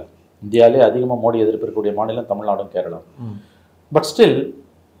மறுக்கல. இந்தியாவிலே அதிகமாக மோடி எதிர்ப்பு இருக்கக்கூடிய மாநிலம் தமிழ்நாடும் கேரளம். பட் ஸ்டில்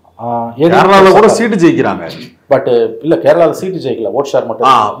கேரளாவில் கூட சீட்டு ஜெயிக்கிறாங்க. பட் இல்லை, கேரளாவில் சீட்டு ஜெயிக்கல, ஓட் ஷேர்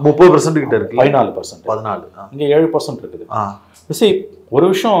மட்டும் 30% கிட்ட இருக்கு, 14%, இங்கே 7% இருக்குது. சரி, ஒரு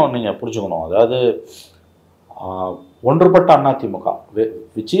விஷயம் நீங்கள் புரிஞ்சுக்கணும், அதாவது ஒன்றுபட்ட AIADMK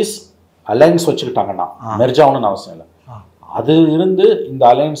which is alliance வச்சுக்கிட்டாங்கன்னா merge ஆகணும்னு அவசியம் இல்லை. அது இருந்து இந்த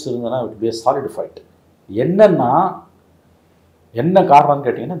அலையன்ஸ் இருந்ததுன்னா இட் பி சாலிடிஃபைட். என்னன்னா என்ன காரணம்னு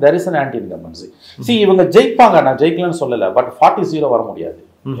கேட்டிங்கன்னா there is an anti-incumbency. See, இவங்க ஜெயிப்பாங்க, நான் ஜெயிக்கலன்னு சொல்லலை, பட் 40-0 வர முடியாது.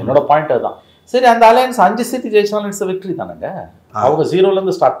 என்னோட பாயிண்ட் அதுதான். சரி, அந்த அலையன்ஸ் 5 சீட்டு ஜெயிச்சாலும் இட்ஸ் விக்டரி தானேங்க. அவங்க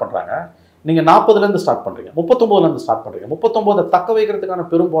 0லேருந்து ஸ்டார்ட் பண்ணுறாங்க, நீங்கள் 40லேருந்து ஸ்டார்ட் பண்ணுறீங்க, 39லேருந்து ஸ்டார்ட் பண்ணுறீங்க. 39 தக்க வைக்கிறதுக்கான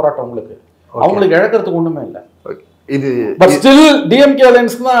பெரும் போராட்டம் உங்களுக்கு. அவங்களுக்கு இழக்கிறதுக்கு ஒன்றுமே இல்லை. இது பட் ஸ்டில் டிஎம்கே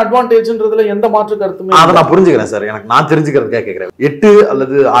அலையன்ஸ்க்கு தான் அட்வான்டேஜ்ன்றதுல எந்த மாற்று கருத்துமே. அதை நான் புரிஞ்சுக்கிறேன் சார். நான் தெரிஞ்சுக்கிறதுக்காக கேட்குறேன். 8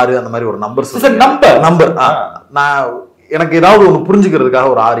 அல்லது 6 அந்த மாதிரி ஒரு நம்பர் நான் எனக்கு ஏதாவது ஒன்று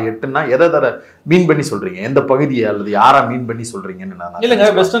புரிஞ்சுக்கிறதுக்காக ஒரு 6, 8ன்னா எதை மீன் பண்ணி சொல்றீங்க? எந்த பகுதியை அல்லது யாரா மீன் பண்ணி சொல்றீங்கன்னு நான் இல்லைங்க.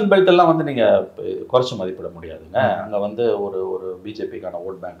 வெஸ்டர்ன் பெல்ட் எல்லாம் வந்து நீங்க குறைச்சு மதிப்பிட முடியாதுங்க. அங்க வந்து ஒரு பிஜேபிக்கான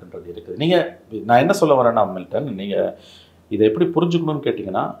ஓட் பேங்க்ன்றது இருக்குது. நீங்க நான் என்ன சொல்ல வரேன்னா மில்டன், நீங்க இதை எப்படி புரிஞ்சுக்கணும்னு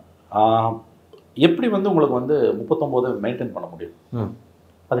கேட்டிங்கன்னா, எப்படி வந்து உங்களுக்கு வந்து 39 மெயின்டைன் பண்ண முடியும்?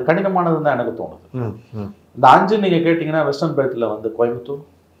 அது கடினமானதுன்னு தான் எனக்கு தோணுது. இந்த 5 நீங்கள் கேட்டிங்கன்னா வெஸ்டர்ன் பெல்ட்டில் வந்து கோயம்புத்தூர்,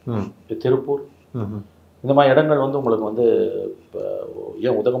 திருப்பூர், இந்த மாதிரி இடங்கள் வந்து உங்களுக்கு வந்து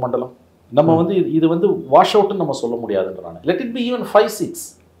ஏன் உதகமண்டலம், நம்ம வந்து இது வந்து வாஷ் அவுட்னு நம்ம சொல்ல முடியாதுன்றாங்க. Let it be even 5 seats.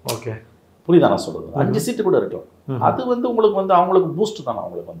 Okay, புரியுதா நான் சொல்கிறது? 5 சீட்டு கூட இருக்கலாம். அது வந்து உங்களுக்கு வந்து அவங்களுக்கு பூஸ்ட் தானே.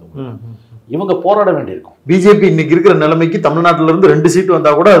 அவங்களுக்கு வந்து இவங்க போராட வேண்டியிருக்கும். பிஜேபி இன்னைக்கு இருக்கிற நிலைமைக்கு தமிழ்நாட்டில இருந்து 2 சீட்டு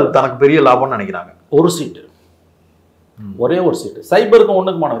வந்தா கூட அது தனக்கு பெரிய லாபம்னு நினைக்கிறாங்க. 1 சீட்டு, ஒரே 1 சீட்டு, சைபருக்கும்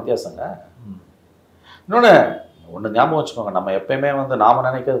 1க்குமான வித்தியாசங்க. இன்னொன்று ஒன்று ஞாபகம் வச்சுக்கோங்க, நம்ம எப்பயுமே வந்து நாம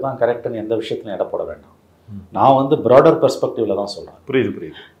நினைக்கிறது தான் கரெக்டுன்னு எந்த விஷயத்துலையும் இட போட வேண்டாம். நான் வந்து ப்ராடர் பெர்ஸ்பெக்டிவ்ல தான் சொல்கிறேன்.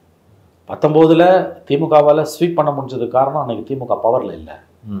 புரியுது. 19ல் திமுகவால் ஸ்வீப் பண்ண முடிஞ்சது காரணம் அன்னைக்கு திமுக பவரில் இல்லை.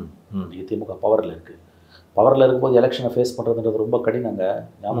 இன்னைக்கு திமுக பவரில் இருக்குது. பவரில் இருக்கும்போது எலெக்ஷனை ஃபேஸ் பண்ணுறதுன்றது ரொம்ப கடினங்க,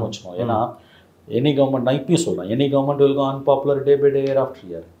 ஞாபகம் வச்சுக்கோங்க. ஏன்னா எனி கவர்மெண்ட், நான் இப்பயும் சொல்கிறேன், any government will go unpopular day by day, year after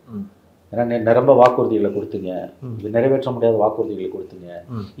year. ஏன்னா நிரம்ப வாக்குறுதிகளை கொடுத்தீங்க, நிறைவேற்ற முடியாத வாக்குறுதிகளை கொடுத்தீங்க.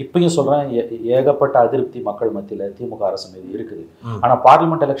 இப்பயும் சொல்கிறேன், ஏகப்பட்ட அதிருப்தி மக்கள் மத்தியில் திமுக அரசு மீது இருக்குது. ஆனால்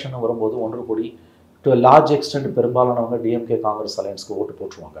பார்லிமெண்ட் எலெக்ஷன் வரும்போது ஒன்று கூடி to large extend பெரும்பாலானவங்க DMK Congress அலையன்ஸ்க்கு ஓட்டு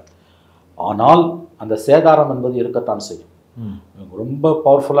போட்டுருவாங்க. ஆனால் அந்த சேதாரம் என்பது இருக்கத்தான் செய்யும். ரொம்ப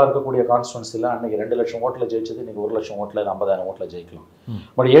பவர்ஃபுல்லாக இருக்கக்கூடிய கான்ஸ்டுவன்சியில் அன்றைக்கி 2 லட்சம் ஓட்டில் ஜெயிச்சது இன்றைக்கி 1 லட்சம் ஓட்டில் 50,000 ஓட்டில் ஜெயிக்கலாம்.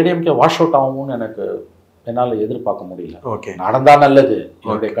 பட் ஏடிஎம்கே வாஷ் அவுட் ஆகும்னு என்னால் எதிர்பார்க்க முடியல. ஓகே, நடந்தால் நல்லது.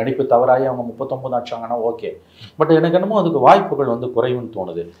 என்னுடைய கணிப்பு தவறாகி அவங்க 39 ஆச்சாங்கன்னா ஓகே. பட் எனக்கு என்னமோ அதுக்கு வாய்ப்புகள் வந்து குறைவுன்னு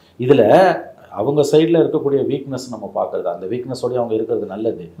தோணுது. இதில் அவங்க சைடில் இருக்கக்கூடிய வீக்னஸ் நம்ம பார்க்குறது, அந்த வீக்னஸோடய அவங்க இருக்கிறது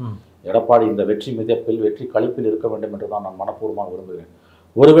நல்லது. எடப்பாடி இந்த வெற்றி மிதப்பில், வெற்றி களிப்பில் இருக்க வேண்டும் என்று தான் நான் மனப்பூர்வமாக விரும்புகிறேன்.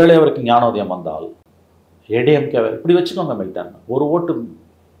 ஒருவேளை அவருக்கு ஞானோதயம் வந்தால் ஏடிஎம்கே இப்படி வச்சுக்கோங்க மில்டன், 1 ஓட்டு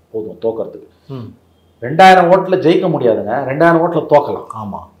போதும் தோக்கிறதுக்கு. 2000 ஓட்டில் ஜெயிக்க முடியாதுங்க, 2000 ஓட்டில் தோக்கலாம்.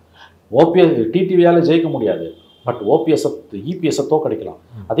 ஆமாம், ஓபிஎஸ் டிடிவியால் ஜெயிக்க முடியாது, பட் இபிஎஸ்ஸை தோக்கடிக்கலாம்.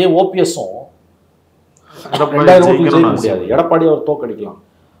 அதே ஓபிஎஸும் 2000 ஓட்டுக்கு ஜெயிக்க முடியாது. எடப்பாடி அவர் தோக்கடிக்கலாம்.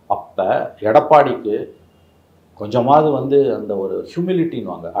 அப்போ எடப்பாடிக்கு கொஞ்சமாவது வந்து அந்த ஒரு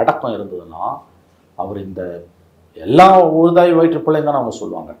ஹியூமிலிட்டின்னு அடக்கம் இருந்ததுன்னா அவர் இந்த எல்லா ஒருதாய் வயிற்று பிள்ளைன்னு தானே அவங்க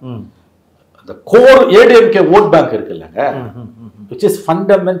சொல்லுவாங்க. அந்த கோர் ஏடிஎம்கே ஓட் பேங்க் இருக்கு இல்லைங்க, which is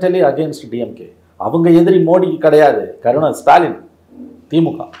fundamentally against DMK. அவங்க எதிரி மோடிக்கு கிடையாது, ஸ்டாலின்,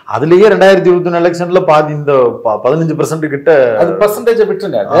 திமுக. அதுலயே 2021 எலெக்ஷன்ல பாதி இந்த 15% கிட்ட அது பர்சன்டேஜை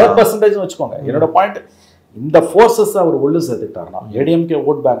விட்டுருங்க, பர்சன்டேஜ் வச்சுக்கோங்க. என்னோட பாயிண்ட், இந்த ஃபோர்ஸஸ் அவர் உள்ளு சேர்த்துக்கிட்டாருன்னா ஏடிஎம்கே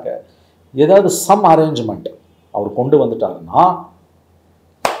ஓட் பேங்கை ஏதாவது சம் அரேஞ்ச்மெண்ட் அவர் கொண்டு வந்துட்டாருன்னா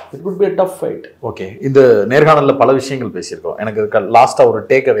it would be a tough fight. Okay, இந்த நேர்காணலில் பல விஷயங்கள் பேசியிருக்கோம். எனக்கு லாஸ்ட்டாக ஒரு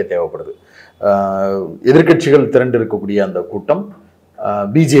டேக்அவே தேவைப்படுது. எதிர்கட்சிகள் திரண்டு இருக்கக்கூடிய அந்த கூட்டம்,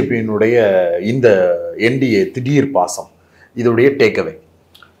 பிஜேபியினுடைய இந்த என்டிஏ திடீர் பாசம், இதோடைய டேக்அவே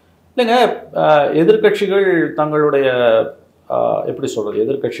இல்லைங்க. எதிர்கட்சிகள் தங்களுடைய எப்படி சொல்கிறது,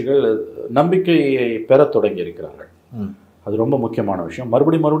 எதிர்கட்சிகள் நம்பிக்கையை பெற தொடங்கி இருக்கிறார்கள். அது ரொம்ப முக்கியமான விஷயம்.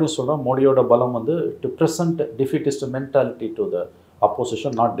 மறுபடியும் சொல்கிறோம், மோடியோட பலம் வந்து to present defeatist mentality to the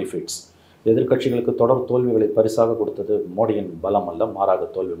opposition, not defeats. எதிர்கட்சிகளுக்கு தொடர் தோல்விகளை பரிசாக கொடுத்தது மோடியின் பலம் அல்ல, மாறாக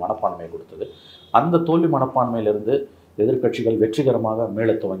தோல்வி மனப்பான்மையை கொடுத்தது. அந்த தோல்வி மனப்பான்மையிலிருந்து எதிர்கட்சிகள் வெற்றிகரமாக மீள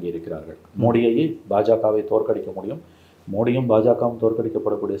துவங்கி இருக்கிறார்கள். மோடியை பாஜகவை தோற்கடிக்க முடியும், மோடியும் பாஜகவும்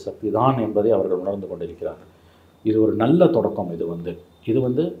தோற்கடிக்கப்படக்கூடிய சக்தி தான் என்பதை அவர்கள் உணர்ந்து கொண்டிருக்கிறார்கள். இது ஒரு நல்ல தொடக்கம். இது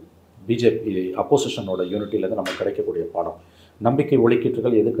வந்து பிஜேபி அப்போசிஷனோட யூனிட்டிலேருந்து நமக்கு கிடைக்கக்கூடிய பாடம். நம்பிக்கை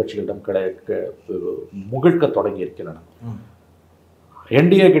ஒலிக்கீற்றுகள் எதிர்கட்சிகளிடம் முகிழ்க்க தொடங்கி இருக்கின்றன.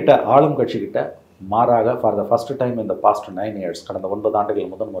 என்டிஏ கிட்ட, ஆளும் கட்சி கிட்ட மாறாக ஃபார் த ஃபர்ஸ்ட் டைம் இந்த பாஸ்ட் 9 years, கடந்த 9 ஆண்டுகள்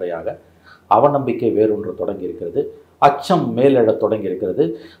முதன்முறையாக அவநம்பிக்கை வேறொன்று தொடங்கி இருக்கிறது. அச்சம் மேலெழ தொடங்கி இருக்கிறது.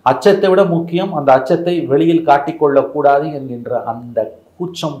 அச்சத்தை விட முக்கியம், அந்த அச்சத்தை வெளியில் காட்டிக்கொள்ளக்கூடாது என்கின்ற அந்த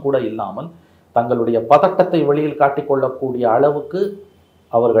கூச்சம் கூட இல்லாமல் தங்களுடைய பதட்டத்தை வெளியில் காட்டிக்கொள்ளக்கூடிய அளவுக்கு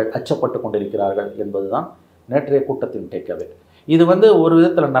அவர்கள் அச்சப்பட்டு கொண்டிருக்கிறார்கள் என்பதுதான் நேற்றைய கூட்டத்தின் டேக்அவே. இது வந்து ஒரு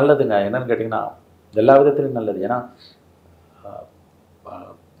விதத்தில் நல்லதுங்க. என்னன்னு கேட்டிங்கன்னா, எல்லா விதத்திலும் நல்லது. ஏன்னா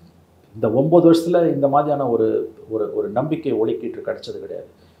இந்த 9 வருஷத்தில் இந்த மாதிரியான ஒரு ஒரு நம்பிக்கை ஒலிக்கீற்று கிடைச்சது கிடையாது.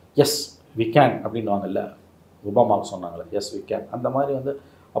 எஸ் வி கேன் அப்படின்வாங்கல்ல, ஒபாமாவுக்கு சொன்னாங்களே எஸ் வி கேன், அந்த மாதிரி வந்து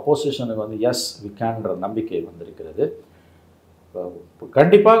அப்போசிஷனுக்கு வந்து எஸ் வி கேன்ற நம்பிக்கை வந்திருக்கிறது.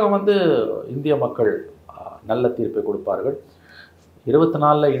 கண்டிப்பாக வந்து இந்திய மக்கள் நல்ல தீர்ப்பை கொடுப்பார்கள்.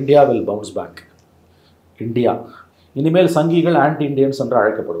 24 India will bounce back. India இனிமேல் சங்கிகள் ஆன்டி இண்டியன்ஸ் என்று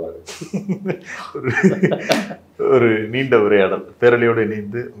அழைக்கப்படுவார்கள். ஒரு நீண்ட உரையாடல், பேரலையோடு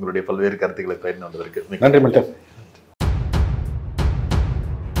இணைந்து உங்களுடைய பல்வேறு கருத்துக்களை பயன் வந்ததற்கு நன்றி மில்டன்.